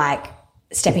intuitions of like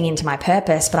stepping into my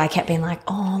purpose, but I kept being like,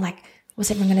 oh, like,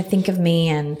 what's everyone going to think of me?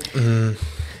 And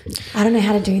I don't know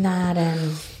how to do that.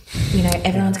 And, you know,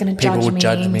 everyone's going to judge me. People will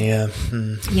judge me, yeah.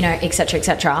 You know, et cetera, et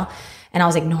cetera. And I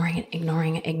was ignoring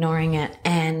it.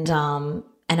 And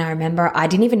I remember I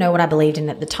didn't even know what I believed in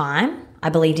at the time. I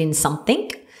believed in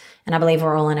something. And I believe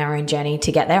we're all on our own journey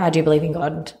to get there. I do believe in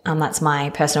God. That's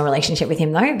my personal relationship with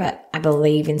him though, but I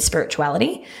believe in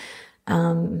spirituality.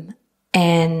 And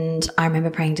I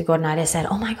remember praying to God and I just said,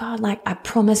 oh my God, like I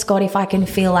promise God, if I can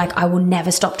feel like I will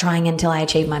never stop trying until I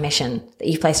achieve my mission that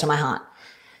you've placed on my heart.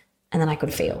 And then I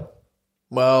could feel.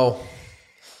 Well.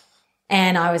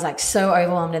 And I was like so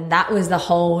overwhelmed and that was the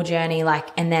whole journey. Like,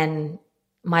 and then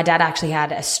my dad actually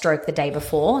had a stroke the day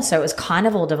before. So it was kind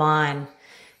of all divine.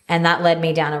 And that led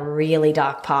me down a really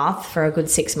dark path for a good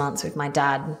 6 months with my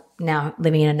dad now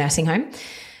living in a nursing home.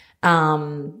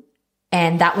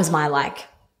 And that was my like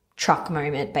truck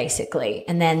moment basically.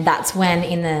 And then that's when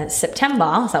in the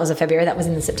September, so that was a February, that was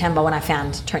in the September when I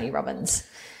found Tony Robbins.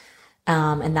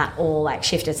 And that all like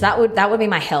shifted. So that would be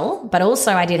my hell. But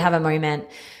also I did have a moment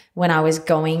when I was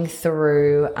going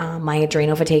through my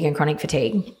adrenal fatigue and chronic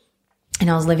fatigue. And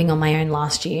I was living on my own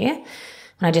last year.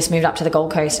 And I just moved up to the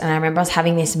Gold Coast. And I remember I was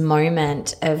having this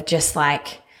moment of just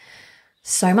like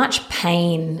so much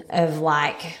pain of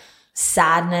like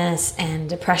sadness and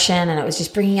depression. And it was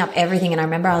just bringing up everything. And I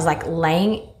remember I was like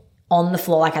laying on the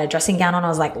floor, like I had a dressing gown on. I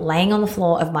was like laying on the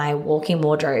floor of my walk-in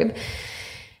wardrobe,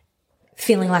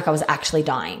 feeling like I was actually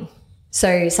dying.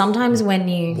 So sometimes when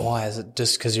you... Why? Is it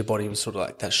just because your body was sort of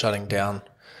like that shutting down?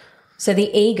 So the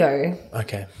ego...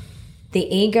 Okay. The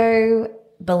ego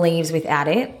believes without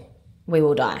it, we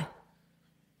will die.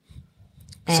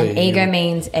 And so ego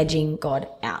means edging God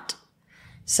out.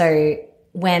 So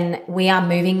when we are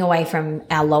moving away from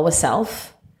our lower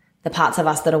self, the parts of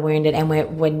us that are wounded, and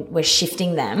we're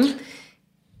shifting them,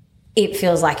 it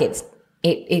feels like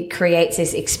it creates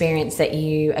this experience that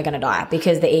you are going to die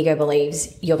because the ego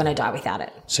believes you're going to die without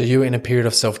it. So you're in a period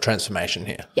of self-transformation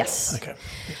here? Yes. Okay.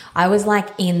 I was like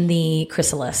in the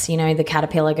chrysalis, you know, the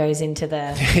caterpillar goes into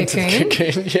the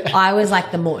cocoon. Yeah. I was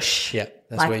like the mush. Yeah,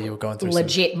 that's like where you were going through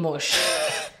legit mush.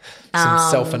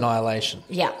 Some self-annihilation.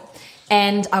 Yeah.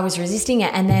 And I was resisting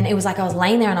it. And then it was like I was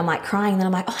laying there and I'm like crying. And then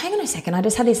I'm like, oh, hang on a second. I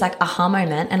just had this like aha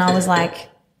moment. And I was like,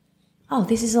 oh,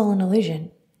 this is all an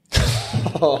illusion.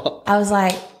 I was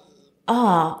like,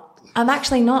 oh, I'm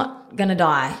actually not going to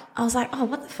die. I was like, oh,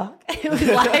 what the fuck? It was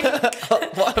like,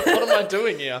 what am I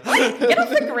doing here? Get off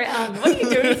the ground. What are you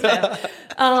doing, Steph?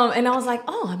 And I was like,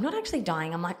 oh, I'm not actually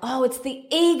dying. I'm like, oh, it's the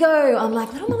ego. I'm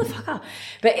like, little motherfucker.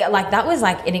 But like that was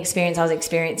like an experience I was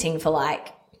experiencing for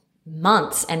like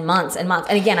months and months and months.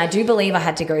 And again, I do believe I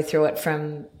had to go through it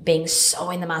from being so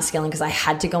in the masculine because I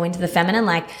had to go into the feminine.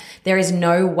 Like there is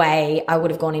no way I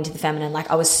would have gone into the feminine.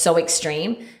 Like I was so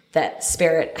extreme that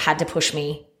spirit had to push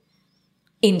me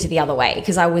into the other way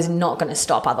because I was not going to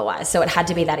stop otherwise. So it had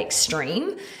to be that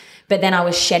extreme. But then I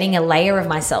was shedding a layer of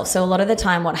myself. So a lot of the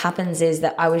time what happens is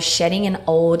that I was shedding an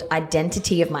old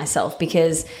identity of myself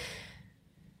because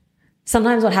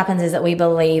sometimes what happens is that we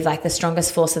believe like the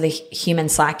strongest force of the human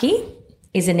psyche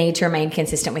is a need to remain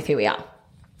consistent with who we are.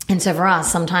 And so for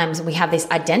us, sometimes we have this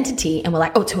identity and we're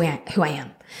like, oh, it's who I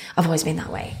am. I've always been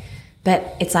that way.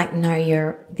 But it's like, no,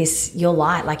 you're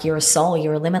light. Like you're a soul.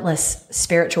 You're a limitless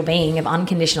spiritual being of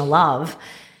unconditional love.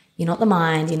 You're not the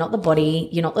mind. You're not the body.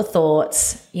 You're not the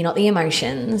thoughts. You're not the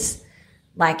emotions.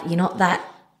 Like you're not that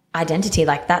identity.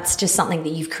 Like that's just something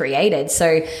that you've created.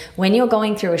 So when you're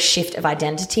going through a shift of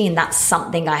identity, and that's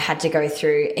something I had to go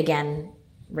through again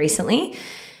recently,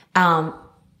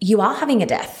 you are having a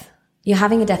death. You're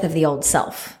having a death of the old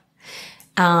self.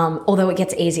 Although it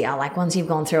gets easier, like once you've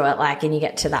gone through it, like, and you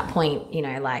get to that point, you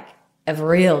know, like of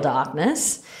real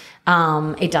darkness,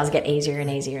 it does get easier and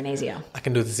easier and easier. I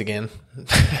can do this again.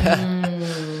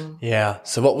 Yeah.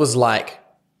 So what was like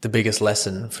the biggest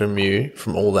lesson from you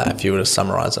from all that, if you were to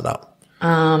summarize it up?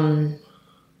 To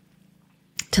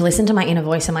listen to my inner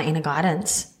voice and my inner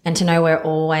guidance, and to know we're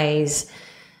always,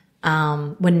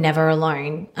 we're never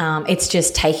alone. It's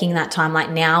just taking that time.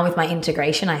 Like now with my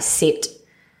integration, I sit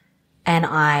and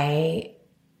I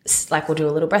like will do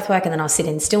a little breath work, and then I'll sit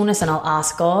in stillness and I'll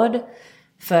ask God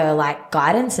for like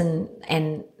guidance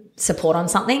and support on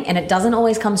something. And it doesn't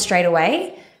always come straight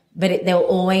away, but there'll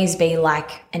always be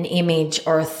like an image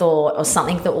or a thought or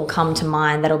something that will come to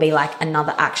mind that'll be like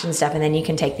another action step, and then you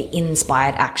can take the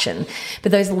inspired action.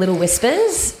 But those little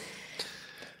whispers,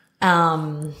 you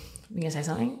gonna say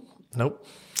something? Nope.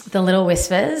 The little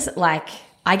whispers, like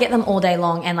I get them all day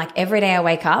long, and like every day I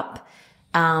wake up,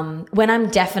 when I'm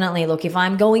definitely, look, if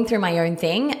I'm going through my own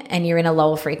thing and you're in a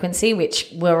lower frequency, which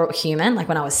we're human, like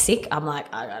when I was sick, I'm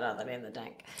like, I got nothing in the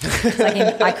tank.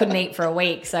 Like I couldn't eat for a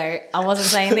week, so I wasn't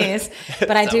saying this,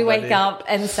 but I do wake up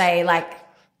and say like,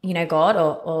 you know, God,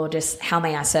 or just how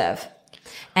may I serve?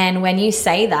 And when you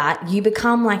say that, you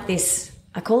become like this,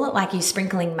 I call it like you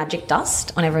sprinkling magic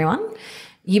dust on everyone.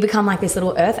 You become like this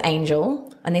little earth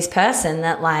angel and this person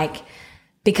that like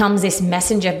becomes this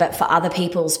messenger, but for other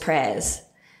people's prayers.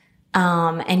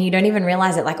 And you don't even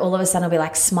realize it. Like all of a sudden it'll be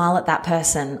like, smile at that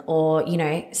person, or, you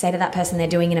know, say to that person they're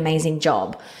doing an amazing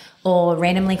job, or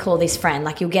randomly call this friend.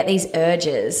 Like you'll get these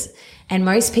urges, and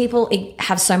most people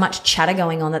have so much chatter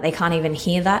going on that they can't even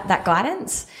hear that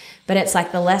guidance. But it's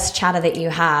like the less chatter that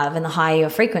you have and the higher your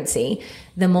frequency,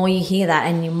 the more you hear that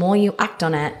and the more you act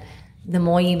on it, the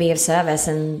more you be of service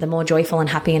and the more joyful and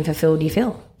happy and fulfilled you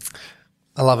feel.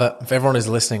 I love it. For everyone who's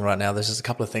listening right now, there's just a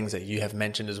couple of things that you have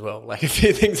mentioned as well, like a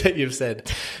few things that you've said,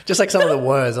 just like some of the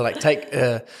words, or like take,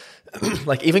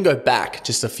 like even go back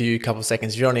just a couple of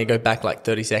seconds. If you only go back like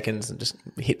 30 seconds and just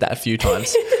hit that a few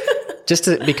times,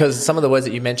 because some of the words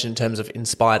that you mentioned in terms of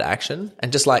inspired action,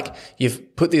 and just like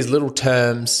you've put these little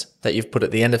terms that you've put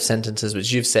at the end of sentences,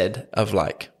 which you've said of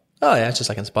like, oh yeah, it's just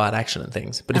like inspired action and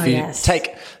things. But if you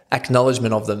take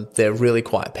acknowledgement of them, they're really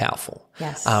quite powerful.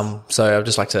 Yes. So I'd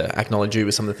just like to acknowledge you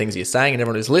with some of the things you're saying, and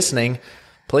everyone who's listening,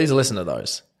 please listen to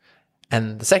those.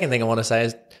 And the second thing I want to say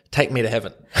is take me to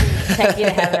heaven. Take you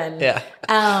to heaven. Yeah.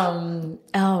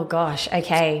 Oh gosh.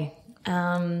 Okay.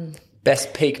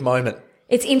 Best peak moment.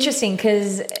 It's interesting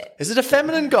because... Is it a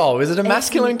feminine goal? Is it a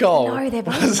masculine goal? No, they're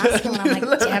both masculine. I'm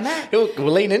like, damn it.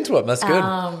 We'll lean into it. That's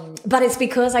good. But it's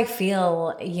because I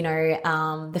feel, you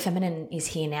know, the feminine is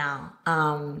here now.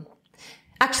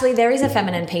 Actually, there is a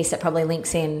feminine piece that probably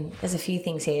links in. There's a few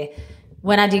things here.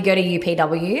 When I did go to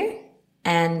UPW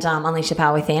and Unleash the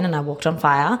Power Within, and I walked on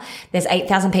fire, there's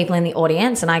 8,000 people in the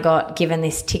audience, and I got given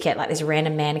this ticket. Like this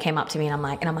random man came up to me, and I'm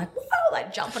like, whoa,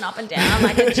 like jumping up and down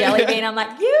like a jelly bean. I'm like,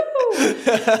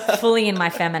 fully in my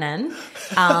feminine,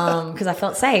 because I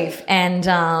felt safe. And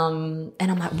I'm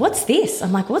like, what's this?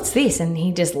 I'm like, what's this? And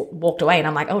he just walked away, and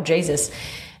I'm like, oh Jesus.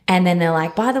 And then they're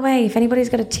like, by the way, if anybody's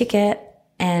got a ticket,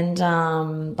 and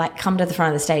like come to the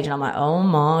front of the stage, and I'm like, oh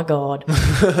my God.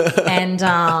 And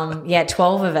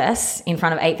 12 of us in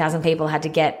front of 8,000 people had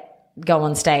to go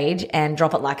on stage and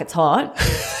drop it like it's hot.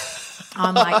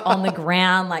 I'm like on the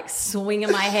ground, like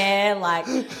swinging my hair, like,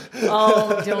 doing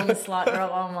the slut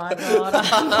drop. Oh my God.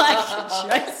 I'm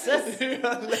like, Jesus.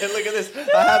 Look at this.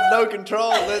 I have no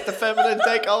control. Let the feminine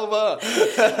take over.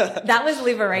 That was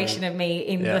liberation of me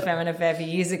in the Feminine Affair a few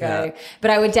years ago. Yeah.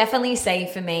 But I would definitely say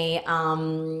for me,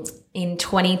 in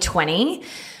 2020,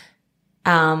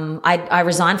 I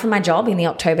resigned from my job in the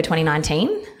October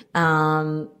 2019,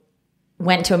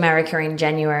 went to America in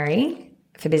January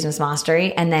for Business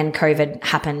Mastery, and then COVID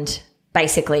happened.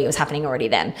 Basically, it was happening already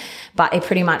then, but it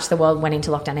pretty much, the world went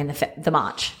into lockdown in the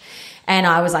March. And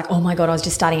I was like, oh my God, I was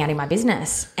just starting out in my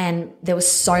business, and there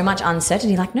was so much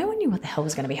uncertainty. Like no one knew what the hell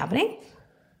was going to be happening.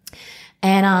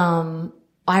 And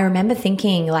I remember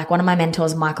thinking, like one of my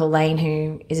mentors, Michael Lane,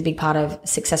 who is a big part of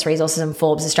Success Resources and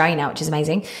Forbes Australia now, which is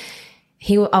amazing.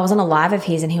 I was on a live of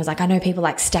his, and he was like, I know people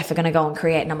like Steph are going to go and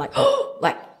create. And I'm like, oh,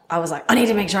 like, I was like, I need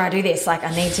to make sure I do this. Like,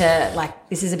 I need to, like,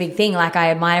 this is a big thing. Like,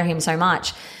 I admire him so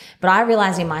much. But I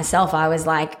realized in myself, I was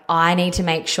like, I need to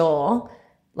make sure,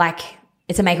 like,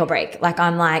 it's a make or break. Like,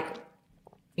 I'm like,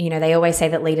 you know, they always say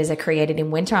that leaders are created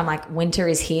in winter. I'm like, winter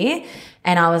is here.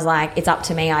 And I was like, it's up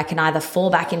to me. I can either fall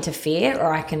back into fear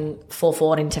or I can fall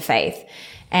forward into faith.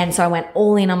 And so I went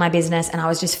all in on my business, and I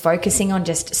was just focusing on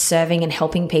just serving and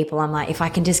helping people. I'm like, if I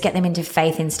can just get them into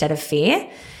faith instead of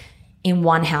fear in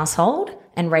one household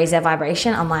and raise their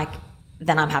vibration, I'm like,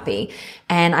 then I'm happy.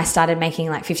 And I started making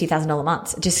like $50,000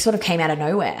 months. It just sort of came out of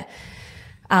nowhere.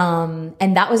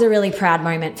 And that was a really proud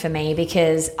moment for me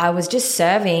because I was just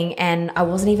serving and I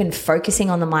wasn't even focusing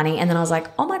on the money. And then I was like,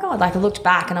 oh my God, like I looked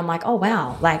back and I'm like, oh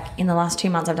wow, like in the last 2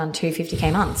 months I've done 2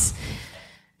 50K months.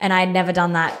 And I had never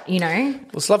done that, you know. Well,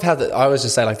 it's love how I always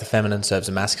just say like the feminine serves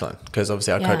the masculine because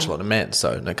obviously I coach a lot of men.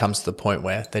 So when it comes to the point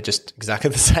where they're just exactly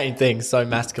the same thing, so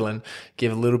masculine,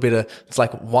 give a little bit of, it's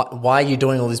like, why are you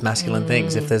doing all these masculine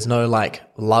things if there's no like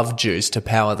love juice to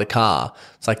power the car?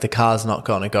 It's like the car's not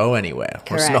going to go anywhere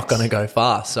or it's not going to go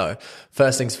far. So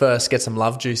first things first, get some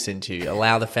love juice into you,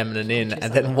 allow the feminine in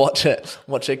and then watch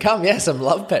it come. Yeah, some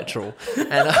love petrol.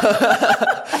 And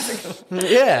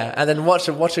yeah, and then watch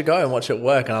it go and watch it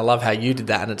work. And I love how you did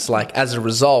that. And it's like, as a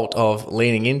result of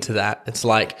leaning into that, it's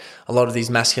like a lot of these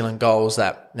masculine goals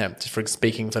that, you know, just for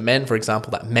speaking for men, for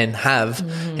example, that men have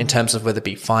in terms of whether it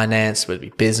be finance, whether it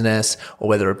be business, or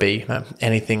whether it be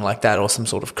anything like that, or some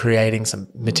sort of creating some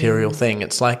material thing.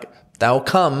 It's like they'll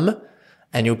come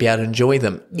and you'll be able to enjoy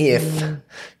them if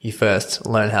you first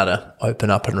learn how to open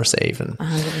up and receive and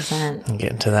 100%. And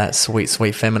get into that sweet,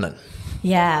 sweet feminine.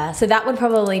 Yeah. So that would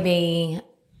probably be,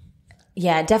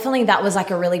 yeah, definitely that was like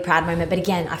a really proud moment. But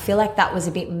again, I feel like that was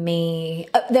a bit me.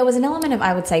 There was an element of,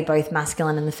 I would say, both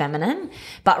masculine and the feminine.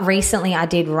 But recently I've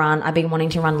been wanting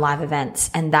to run live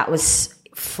events and that was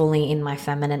fully in my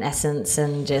feminine essence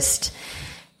and just...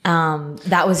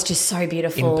 that was just so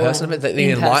beautiful. In person event, the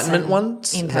enlightenment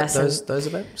ones? In person. Those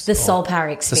events? The Soul Power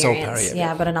Experience. The Soul Power,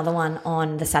 yeah. But another one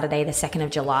on the Saturday, the 2nd of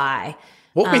July.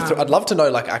 Walk me through. I'd love to know,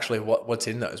 like, actually what's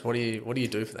in those. What do you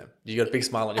do for them? You got a big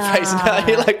smile on your face and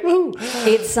you're like, woo.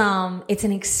 It's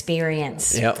an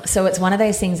experience. Yep. So it's one of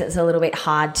those things that's a little bit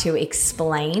hard to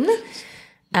explain.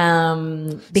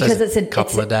 Because it's a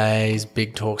couple of days,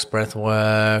 big talks, breath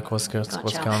work. What's going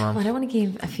on? Well, I don't want to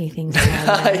give a few things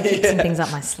away. Keep some things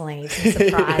up my sleeve. Some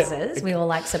surprises. We all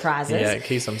like surprises. Yeah,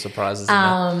 keep some surprises in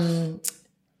there.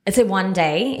 It's a one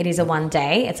day. It is a one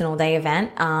day. It's an all day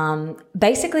event.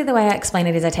 Basically, the way I explain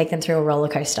it is I take them through a roller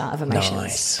coaster of emotions.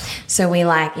 Nice. So we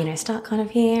start kind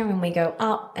of here and we go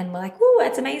up and we're like, "Ooh,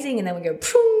 that's amazing," and then we go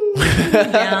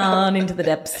down into the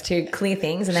depths to clear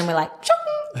things, and then we're like,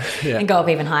 and go up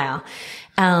even higher.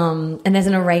 And there's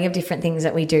an array of different things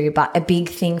that we do, but a big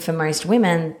thing for most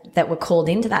women that were called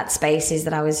into that space is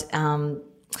that I was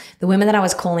the women that I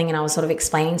was calling and I was sort of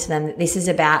explaining to them that this is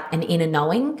about an inner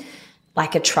knowing,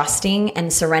 like a trusting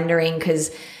and surrendering,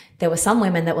 because there were some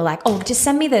women that were like, oh, just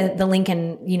send me the link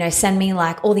and, send me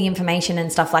like all the information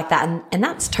and stuff like that. And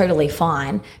that's totally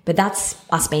fine. But that's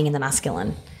us being in the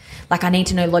masculine. Like I need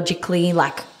to know logically,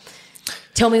 like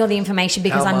tell me all the information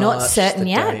because I'm not certain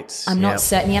yet. I'm not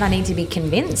certain yet. I need to be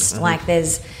convinced. Mm-hmm. Like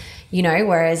there's,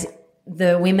 whereas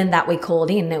the women that we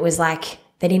called in, it was like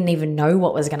they didn't even know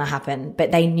what was going to happen,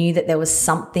 but they knew that there was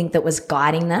something that was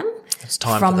guiding them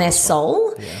from their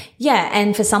soul. Yeah.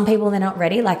 And for some people, they're not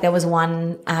ready. Like there was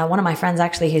one of my friends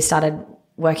actually who started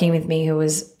working with me who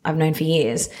I've known for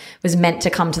years, was meant to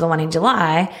come to the one in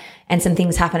July and some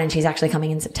things happened and she's actually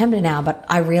coming in September now. But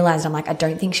I realized, I'm like, I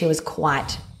don't think she was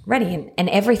quite ready. And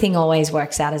everything always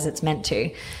works out as it's meant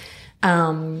to.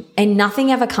 And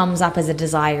nothing ever comes up as a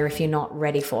desire if you're not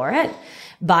ready for it.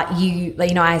 But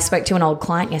I spoke to an old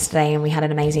client yesterday and we had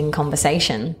an amazing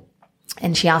conversation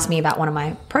and she asked me about one of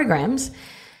my programs,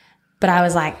 but I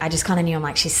was like, I just kind of knew, I'm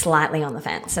like, she's slightly on the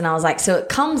fence. And I was like, so it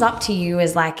comes up to you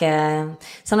as like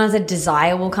sometimes a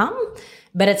desire will come,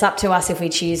 but it's up to us if we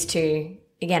choose to,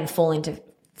 again, fall into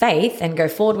faith and go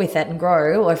forward with it and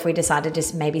grow, or if we decide to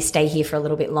just maybe stay here for a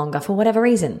little bit longer for whatever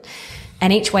reason.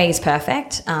 And each way is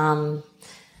perfect.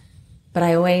 But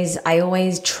I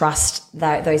always trust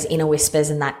those inner whispers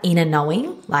and that inner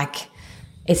knowing. Like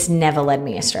it's never led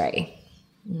me astray.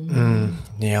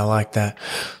 Yeah, I like that.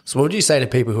 So what would you say to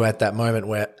people who are at that moment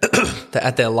where they're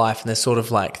at their life and they're sort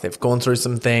of like they've gone through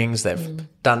some things, they've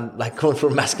done like gone through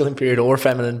a masculine period or a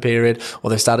feminine period, or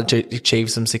they've started to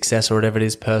achieve some success or whatever it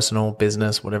is, personal,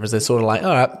 business, whatever. They're sort of like,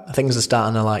 all right, things are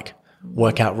starting to like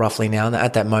work out roughly now. And they're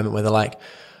at that moment where they're like,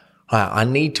 I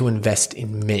need to invest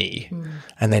in me,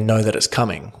 and they know that it's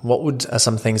coming. What are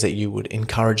some things that you would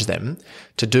encourage them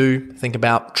to do, think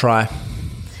about, try?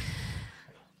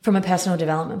 From a personal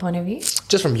development point of view?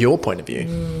 Just from your point of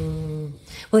view.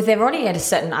 Well, if they've already at a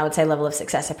certain, I would say, level of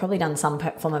success, they've probably done some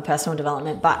form of personal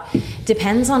development, but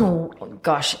depends on,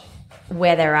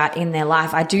 where they're at in their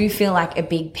life. I do feel like a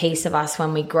big piece of us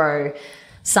when we grow,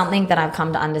 something that I've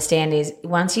come to understand is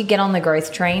once you get on the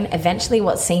growth train, eventually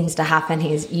what seems to happen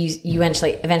is you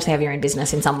eventually have your own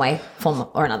business in some way, form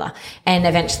or another. And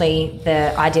eventually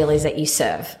the ideal is that you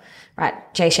serve, right?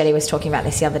 Jay Shetty was talking about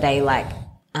this the other day, like,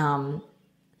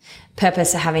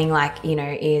 Purpose having like, you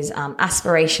know, is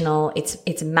aspirational.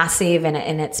 It's massive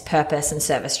and it's purpose and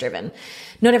service driven.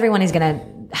 Not everyone is going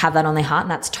to have that on their heart,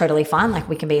 and that's totally fine. Like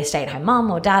we can be a stay-at-home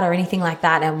mom or dad or anything like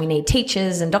that, and we need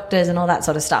teachers and doctors and all that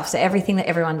sort of stuff. So everything that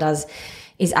everyone does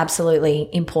is absolutely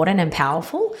important and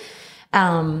powerful.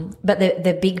 But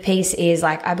the big piece is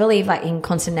like, I believe like in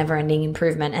constant never ending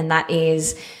improvement. And that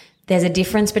is, there's a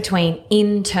difference between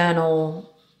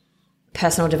internal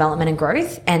personal development and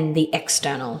growth and the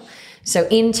external. So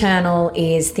internal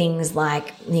is things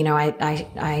like, you know,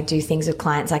 I do things with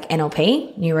clients like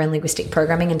NLP, neuro-linguistic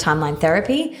programming, and timeline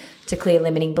therapy to clear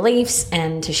limiting beliefs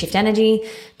and to shift energy.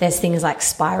 There's things like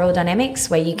spiral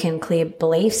dynamics where you can clear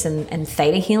beliefs and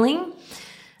theta healing,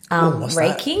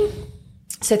 Reiki. That?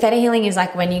 So theta healing is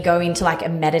like when you go into like a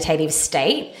meditative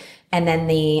state, and then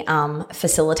the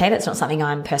facilitator, it's not something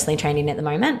I'm personally trained in at the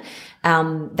moment,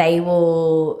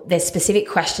 there's specific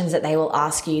questions that they will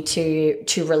ask you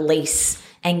to release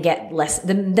and get less.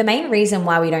 The main reason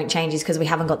why we don't change is because we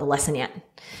haven't got the lesson yet.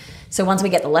 So once we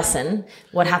get the lesson,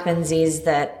 what happens is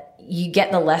that you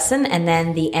get the lesson and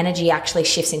then the energy actually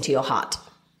shifts into your heart.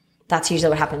 That's usually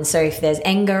what happens. So if there's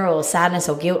anger or sadness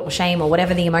or guilt or shame or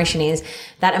whatever the emotion is,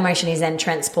 that emotion is then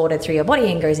transported through your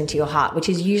body and goes into your heart, which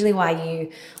is usually why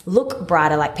you look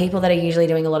brighter. Like people that are usually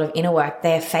doing a lot of inner work,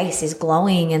 their face is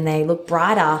glowing and they look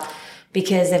brighter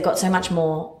because they've got so much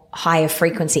more higher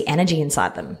frequency energy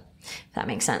inside them, if that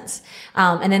makes sense.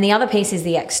 And then the other piece is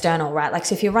the external, right? Like,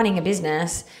 so if you're running a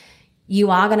business, you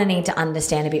are going to need to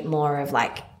understand a bit more of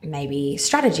like maybe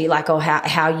strategy, like, or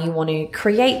how you want to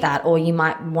create that, or you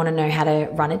might want to know how to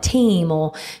run a team,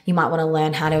 or you might want to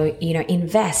learn how to, you know,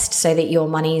 invest so that your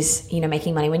money's, you know,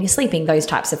 making money when you're sleeping, those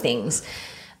types of things.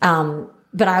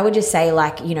 But I would just say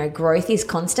like, you know, growth is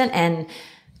constant, and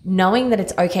knowing that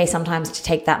it's okay sometimes to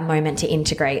take that moment to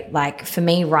integrate. Like for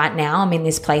me right now, I'm in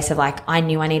this place of like, I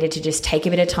knew I needed to just take a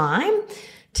bit of time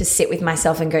to sit with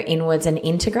myself and go inwards and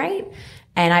integrate.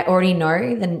 And I already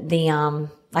know the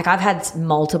like I've had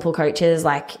multiple coaches,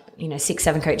 like, you know,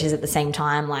 6-7 coaches at the same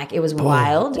time. Like it was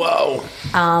wild. Whoa.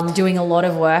 Doing a lot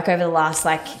of work over the last,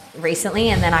 like recently.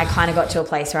 And then I kind of got to a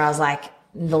place where I was like,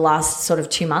 the last sort of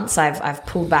 2 months, I've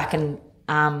pulled back and,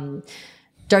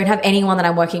 don't have anyone that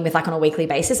I'm working with like on a weekly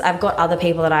basis. I've got other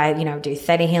people that I, you know, do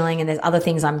theta healing, and there's other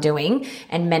things I'm doing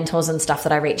and mentors and stuff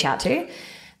that I reach out to.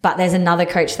 But there's another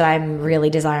coach that I'm really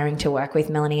desiring to work with,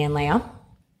 Melanie and Leah.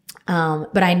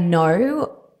 But I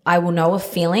know I will know a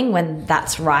feeling when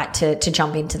that's right to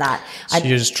jump into that. So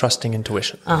you're just trusting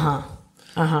intuition. How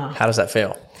does that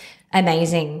feel?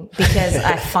 Amazing, because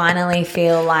I finally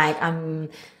feel like I'm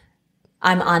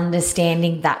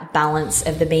understanding that balance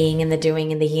of the being and the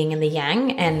doing and the yin and the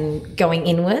yang, and going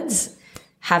inwards,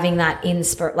 having that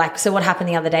like, so what happened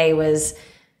the other day was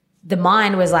the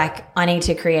mind was like, I need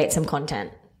to create some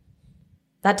content.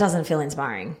 That doesn't feel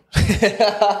inspiring.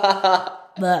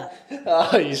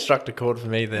 Oh, you struck a chord for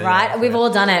me there. Right? We've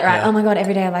all done it, right? Yeah. Oh my God,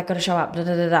 every day I've like got to show up.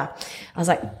 I was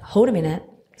like, hold a minute,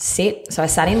 sit. So I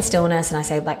sat in stillness and I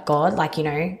said, like, God, like, you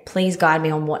know, please guide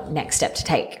me on what next step to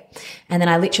take. And then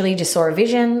I literally just saw a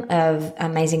vision of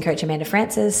amazing coach Amanda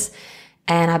Francis,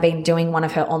 and I've been doing one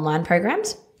of her online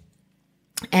programs.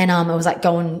 And it was like,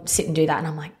 go and sit and do that. And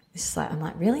I'm like, I'm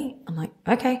like, really? I'm like,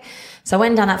 okay. So I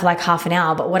went and done that for like half an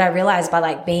hour. But what I realized by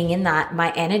like being in that,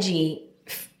 my energy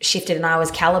shifted and I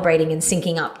was calibrating and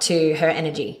syncing up to her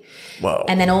energy. Whoa.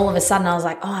 And then all of a sudden I was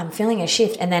like, oh, I'm feeling a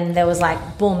shift. And then there was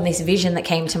like, boom, this vision that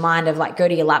came to mind of like, go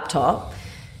to your laptop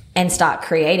and start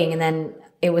creating. And then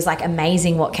it was like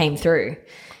amazing what came through.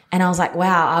 And I was like,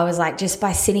 wow, I was like, just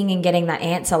by sitting and getting that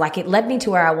answer, like it led me to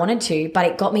where I wanted to, but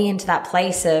it got me into that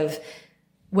place of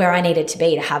where I needed to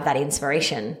be to have that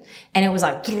inspiration. And it was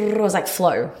like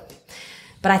flow.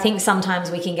 But I think sometimes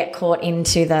we can get caught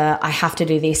into the, I have to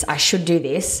do this, I should do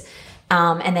this.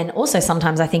 And then also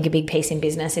sometimes I think a big piece in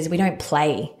business is we don't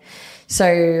play.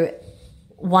 So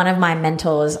one of my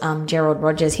mentors, Gerald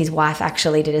Rogers, his wife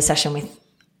actually did a session with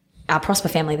our Prosper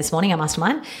family this morning, our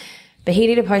mastermind. But he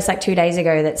did a post like 2 days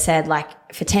ago that said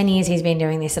like for 10 years he's been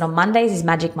doing this. And on Mondays is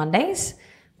Magic Mondays,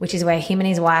 which is where him and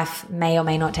his wife may or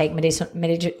may not take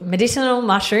medicinal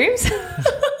mushrooms,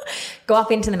 go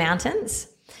up into the mountains.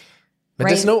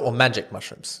 Medicinal or magic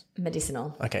mushrooms?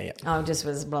 Medicinal. Okay, yeah. Oh, just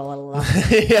was blah, blah, blah.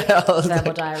 Yeah.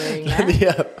 Verbal diarrhea there.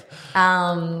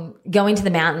 Yeah. Go into the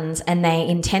mountains and they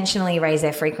intentionally raise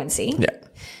their frequency. Yeah.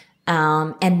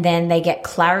 And then they get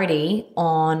clarity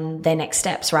on their next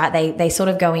steps, right? They sort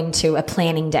of go into a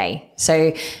planning day.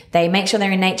 So they make sure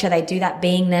they're in nature. They do that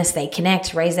beingness. They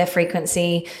connect, raise their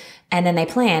frequency, and then they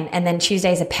plan. And then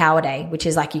Tuesday's a power day, which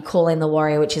is like you call in the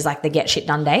warrior, which is like the get shit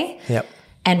done day. Yep.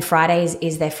 And Fridays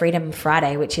is their Freedom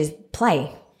Friday, which is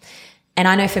play. And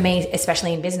I know for me,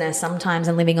 especially in business, sometimes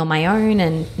I'm living on my own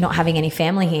and not having any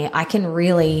family here, I can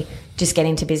really just get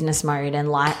into business mode and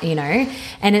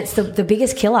and it's the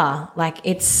biggest killer. Like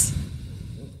that's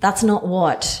not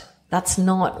what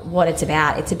it's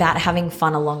about. It's about having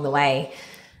fun along the way.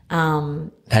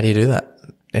 How do you do that?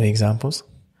 Any examples?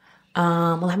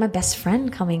 Well, I have my best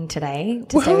friend coming today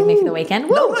to stay with me for the weekend.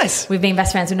 Woo! Nice. We've been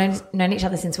best friends. We've known each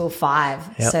other since we were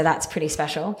 5. Yep. So that's pretty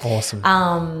special.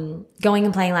 Awesome. Going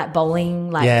and playing like bowling,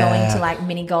 going to like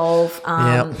mini golf.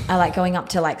 Yep. I like going up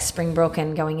to like Springbrook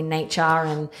and going in nature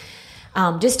and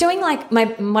just doing like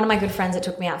one of my good friends that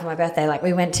took me out for my birthday. Like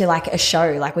we went to like a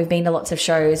show, like we've been to lots of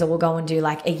shows, or we'll go and do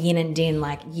like a yin and din,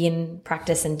 like yin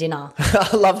practice and dinner.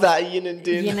 I love that, yin and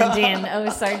din. Yin and din. It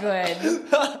was so good.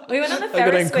 We went on the Ferris wheel.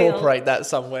 I'm going to incorporate that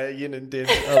somewhere, yin and din.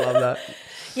 I love that.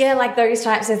 Yeah, like those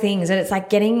types of things. And it's like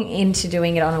getting into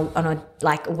doing it on a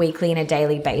like weekly and a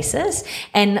daily basis.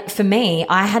 And for me,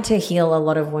 I had to heal a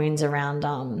lot of wounds around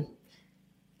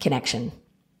connection.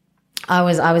 I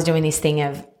was doing this thing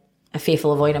of a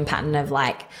fearful avoidant pattern of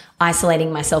like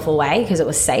isolating myself away because it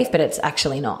was safe, but it's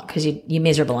actually not, because you're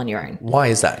miserable on your own. Why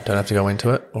is that? Don't have to go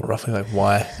into it, or roughly like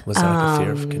why was there like a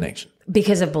fear of connection?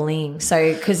 Because of bullying.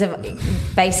 So because of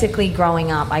basically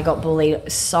growing up, I got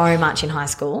bullied so much in high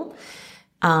school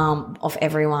of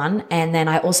everyone. And then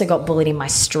I also got bullied in my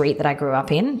street that I grew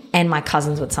up in, and my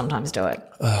cousins would sometimes do it.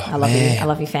 Oh, I love you. I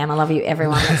love you, fam. I love you,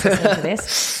 everyone that's listening to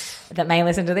this, that may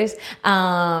listen to this.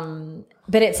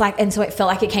 But it's like, and so it felt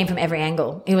like it came from every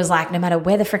angle. It was like, no matter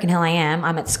where the freaking hell I am,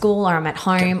 I'm at school or I'm at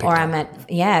home or I'm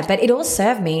but it all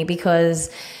served me because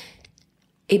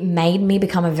it made me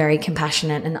become a very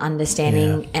compassionate and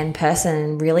understanding and person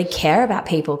and really care about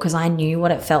people, because I knew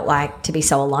what it felt like to be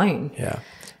so alone. Yeah.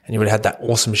 And you would have had that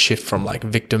awesome shift from like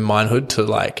victim mindhood to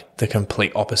like the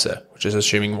complete opposite, which is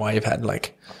assuming why you've had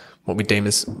like what we deem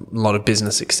as a lot of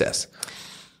business success.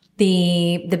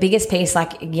 The biggest piece,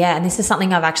 and this is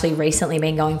something I've actually recently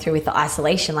been going through with the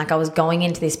isolation. Like I was going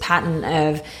into this pattern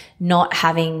of not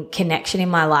having connection in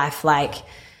my life. Like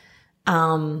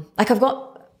I've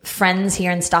got friends here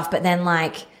and stuff, but then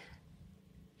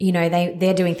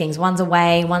they're doing things. One's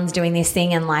away, one's doing this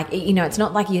thing. And it's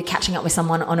not like you're catching up with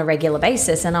someone on a regular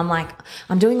basis. And I'm like,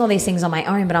 I'm doing all these things on my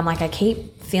own, but I'm like, I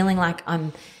keep feeling like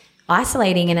I'm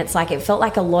isolating. And it's like, it felt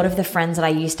like a lot of the friends that I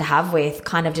used to have with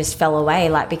kind of just fell away,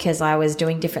 like because I was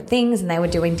doing different things and they were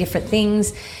doing different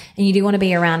things. And you do want to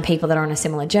be around people that are on a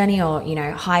similar journey or,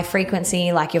 high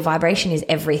frequency, like your vibration is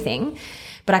everything.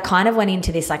 But I kind of went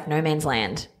into this like no man's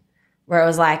land where it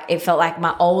was like, it felt like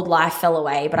my old life fell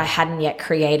away, but I hadn't yet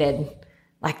created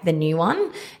like the new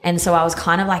one. And so I was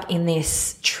kind of like in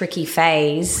this tricky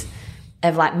phase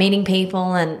of like meeting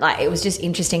people, and like, it was just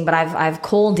interesting, but I've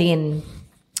called in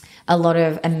a lot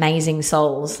of amazing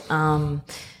souls.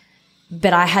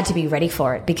 But I had to be ready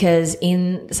for it, because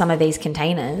in some of these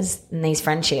containers and these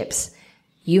friendships,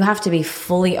 you have to be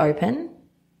fully open.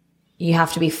 You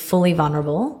have to be fully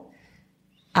vulnerable,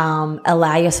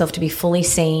 allow yourself to be fully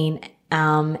seen,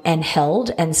 and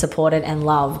held and supported and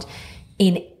loved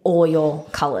in all your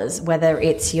colors, whether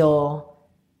it's your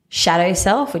shadow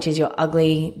self, which is your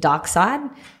ugly dark side,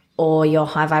 or your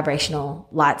high vibrational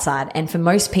light side. And for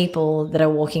most people that are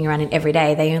walking around in every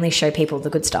day, they only show people the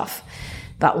good stuff.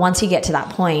 But once you get to that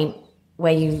point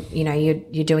where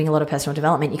you're doing a lot of personal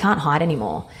development, you can't hide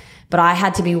anymore. But I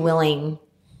had to be willing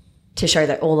to show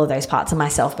that all of those parts of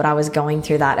myself, but I was going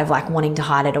through that of like wanting to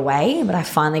hide it away. But I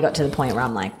finally got to the point where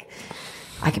I'm like,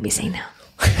 I can be seen now.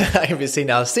 I can be seen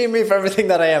now. See me for everything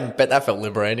that I am. Bet that felt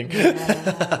liberating.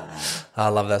 Yeah. I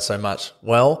love that so much.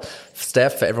 Well,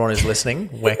 Steph, for everyone who's listening,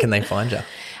 where can they find you?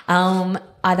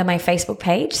 Either my Facebook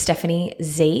page, Stephanie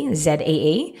Z,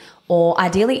 Z-E-E, or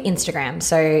ideally Instagram.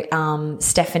 So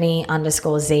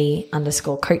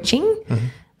Stephanie_Z_coaching.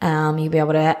 Mm-hmm. You'll be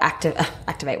able to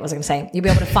activate, what was I going to say? You'll be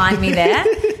able to find me there,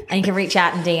 and you can reach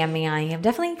out and DM me. I am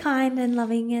definitely kind and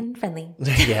loving and friendly.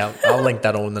 Yeah, I'll link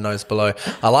that all in the notes below.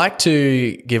 I like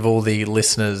to give all the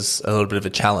listeners a little bit of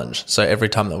a challenge. So every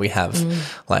time that we have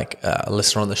a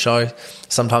listener on the show,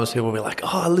 sometimes people will be like,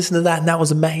 oh, I listened to that and that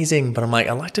was amazing. But I'm like,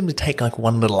 I like them to take like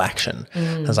one little action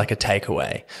as like a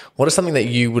takeaway. What is something that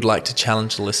you would like to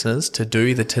challenge the listeners to do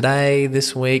either today,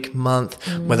 this week, month,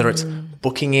 whether it's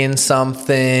booking in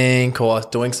something or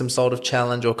doing some sort of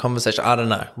challenge or conversation, I don't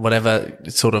know, whatever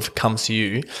sort of comes to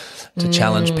you to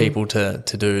challenge people to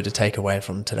do, to take away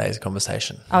from today's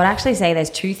conversation? I would actually say there's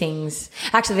 2 things.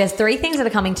 Actually, there's 3 things that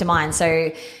are coming to mind.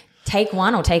 So take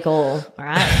one or take all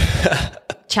right?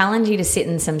 Challenge you to sit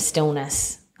in some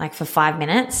stillness, like for 5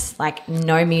 minutes, like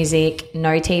no music,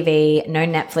 no TV, no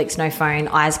Netflix, no phone,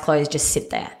 eyes closed, just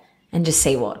sit there and just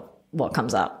see what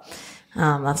comes up.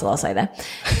 That's all I'll say there.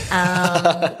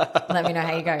 Let me know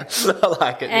how you go. I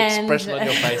like it. The expression on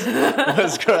your face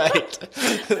was great.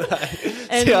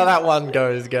 See how that one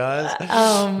goes, guys.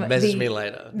 Message me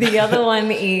later. The other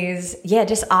one is,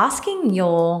 just asking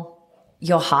your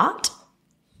heart,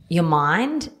 your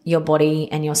mind, your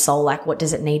body, and your soul, like, what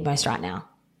does it need most right now?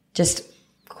 Just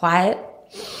quiet,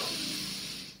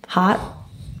 heart,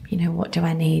 what do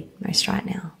I need most right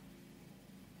now?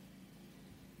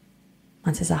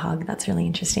 Once there's a hug, that's really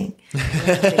interesting. Give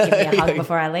me a hug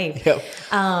before I leave. Yep.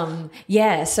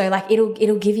 So like it'll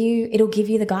give you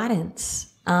the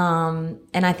guidance. And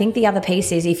I think the other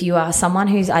piece is, if you are someone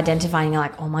who's identifying, you're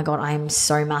like, oh my God, I am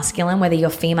so masculine, whether you're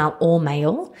female or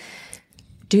male,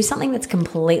 do something that's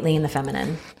completely in the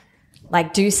feminine.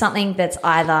 Like, do something that's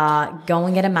either go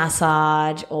and get a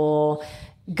massage, or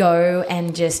go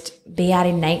and just be out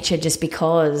in nature just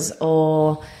because,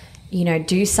 or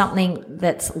do something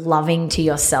that's loving to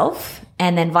yourself.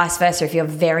 And then vice versa, if you're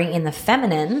very in the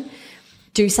feminine,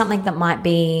 do something that might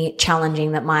be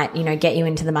challenging, that might, get you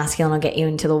into the masculine or get you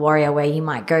into the warrior, where you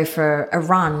might go for a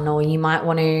run, or you might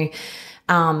want to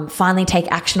finally take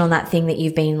action on that thing that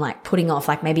you've been like putting off.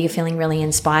 Like, maybe you're feeling really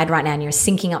inspired right now and you're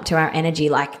syncing up to our energy.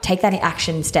 Like, take that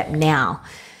action step now.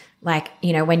 Like,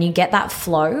 when you get that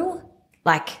flow,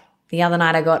 like the other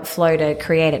night I got flow to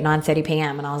create at 9:30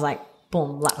 p.m. and I was like,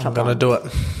 boom, laptop I'm going to do it.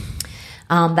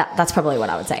 That's probably what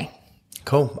I would say.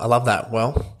 Cool. I love that.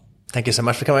 Well, thank you so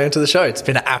much for coming into the show. It's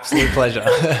been an absolute pleasure.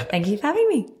 Thank you for having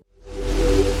me.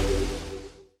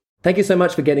 Thank you so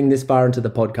much for getting this far into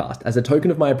the podcast. As a token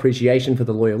of my appreciation for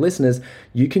the loyal listeners,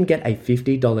 you can get a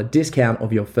 $50 discount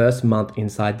of your first month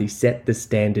inside the Set the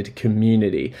Standard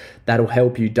community. That'll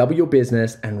help you double your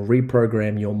business and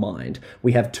reprogram your mind.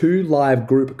 We have 2 live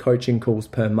group coaching calls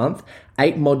per month,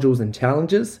 8 modules and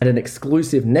challenges, and an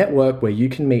exclusive network where you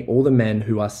can meet all the men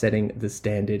who are setting the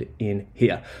standard in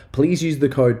here. Please use the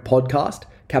code PODCAST,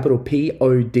 capital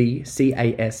PODCAST,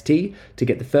 to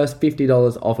get the first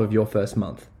 $50 off of your first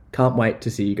month. Can't wait to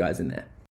see you guys in there.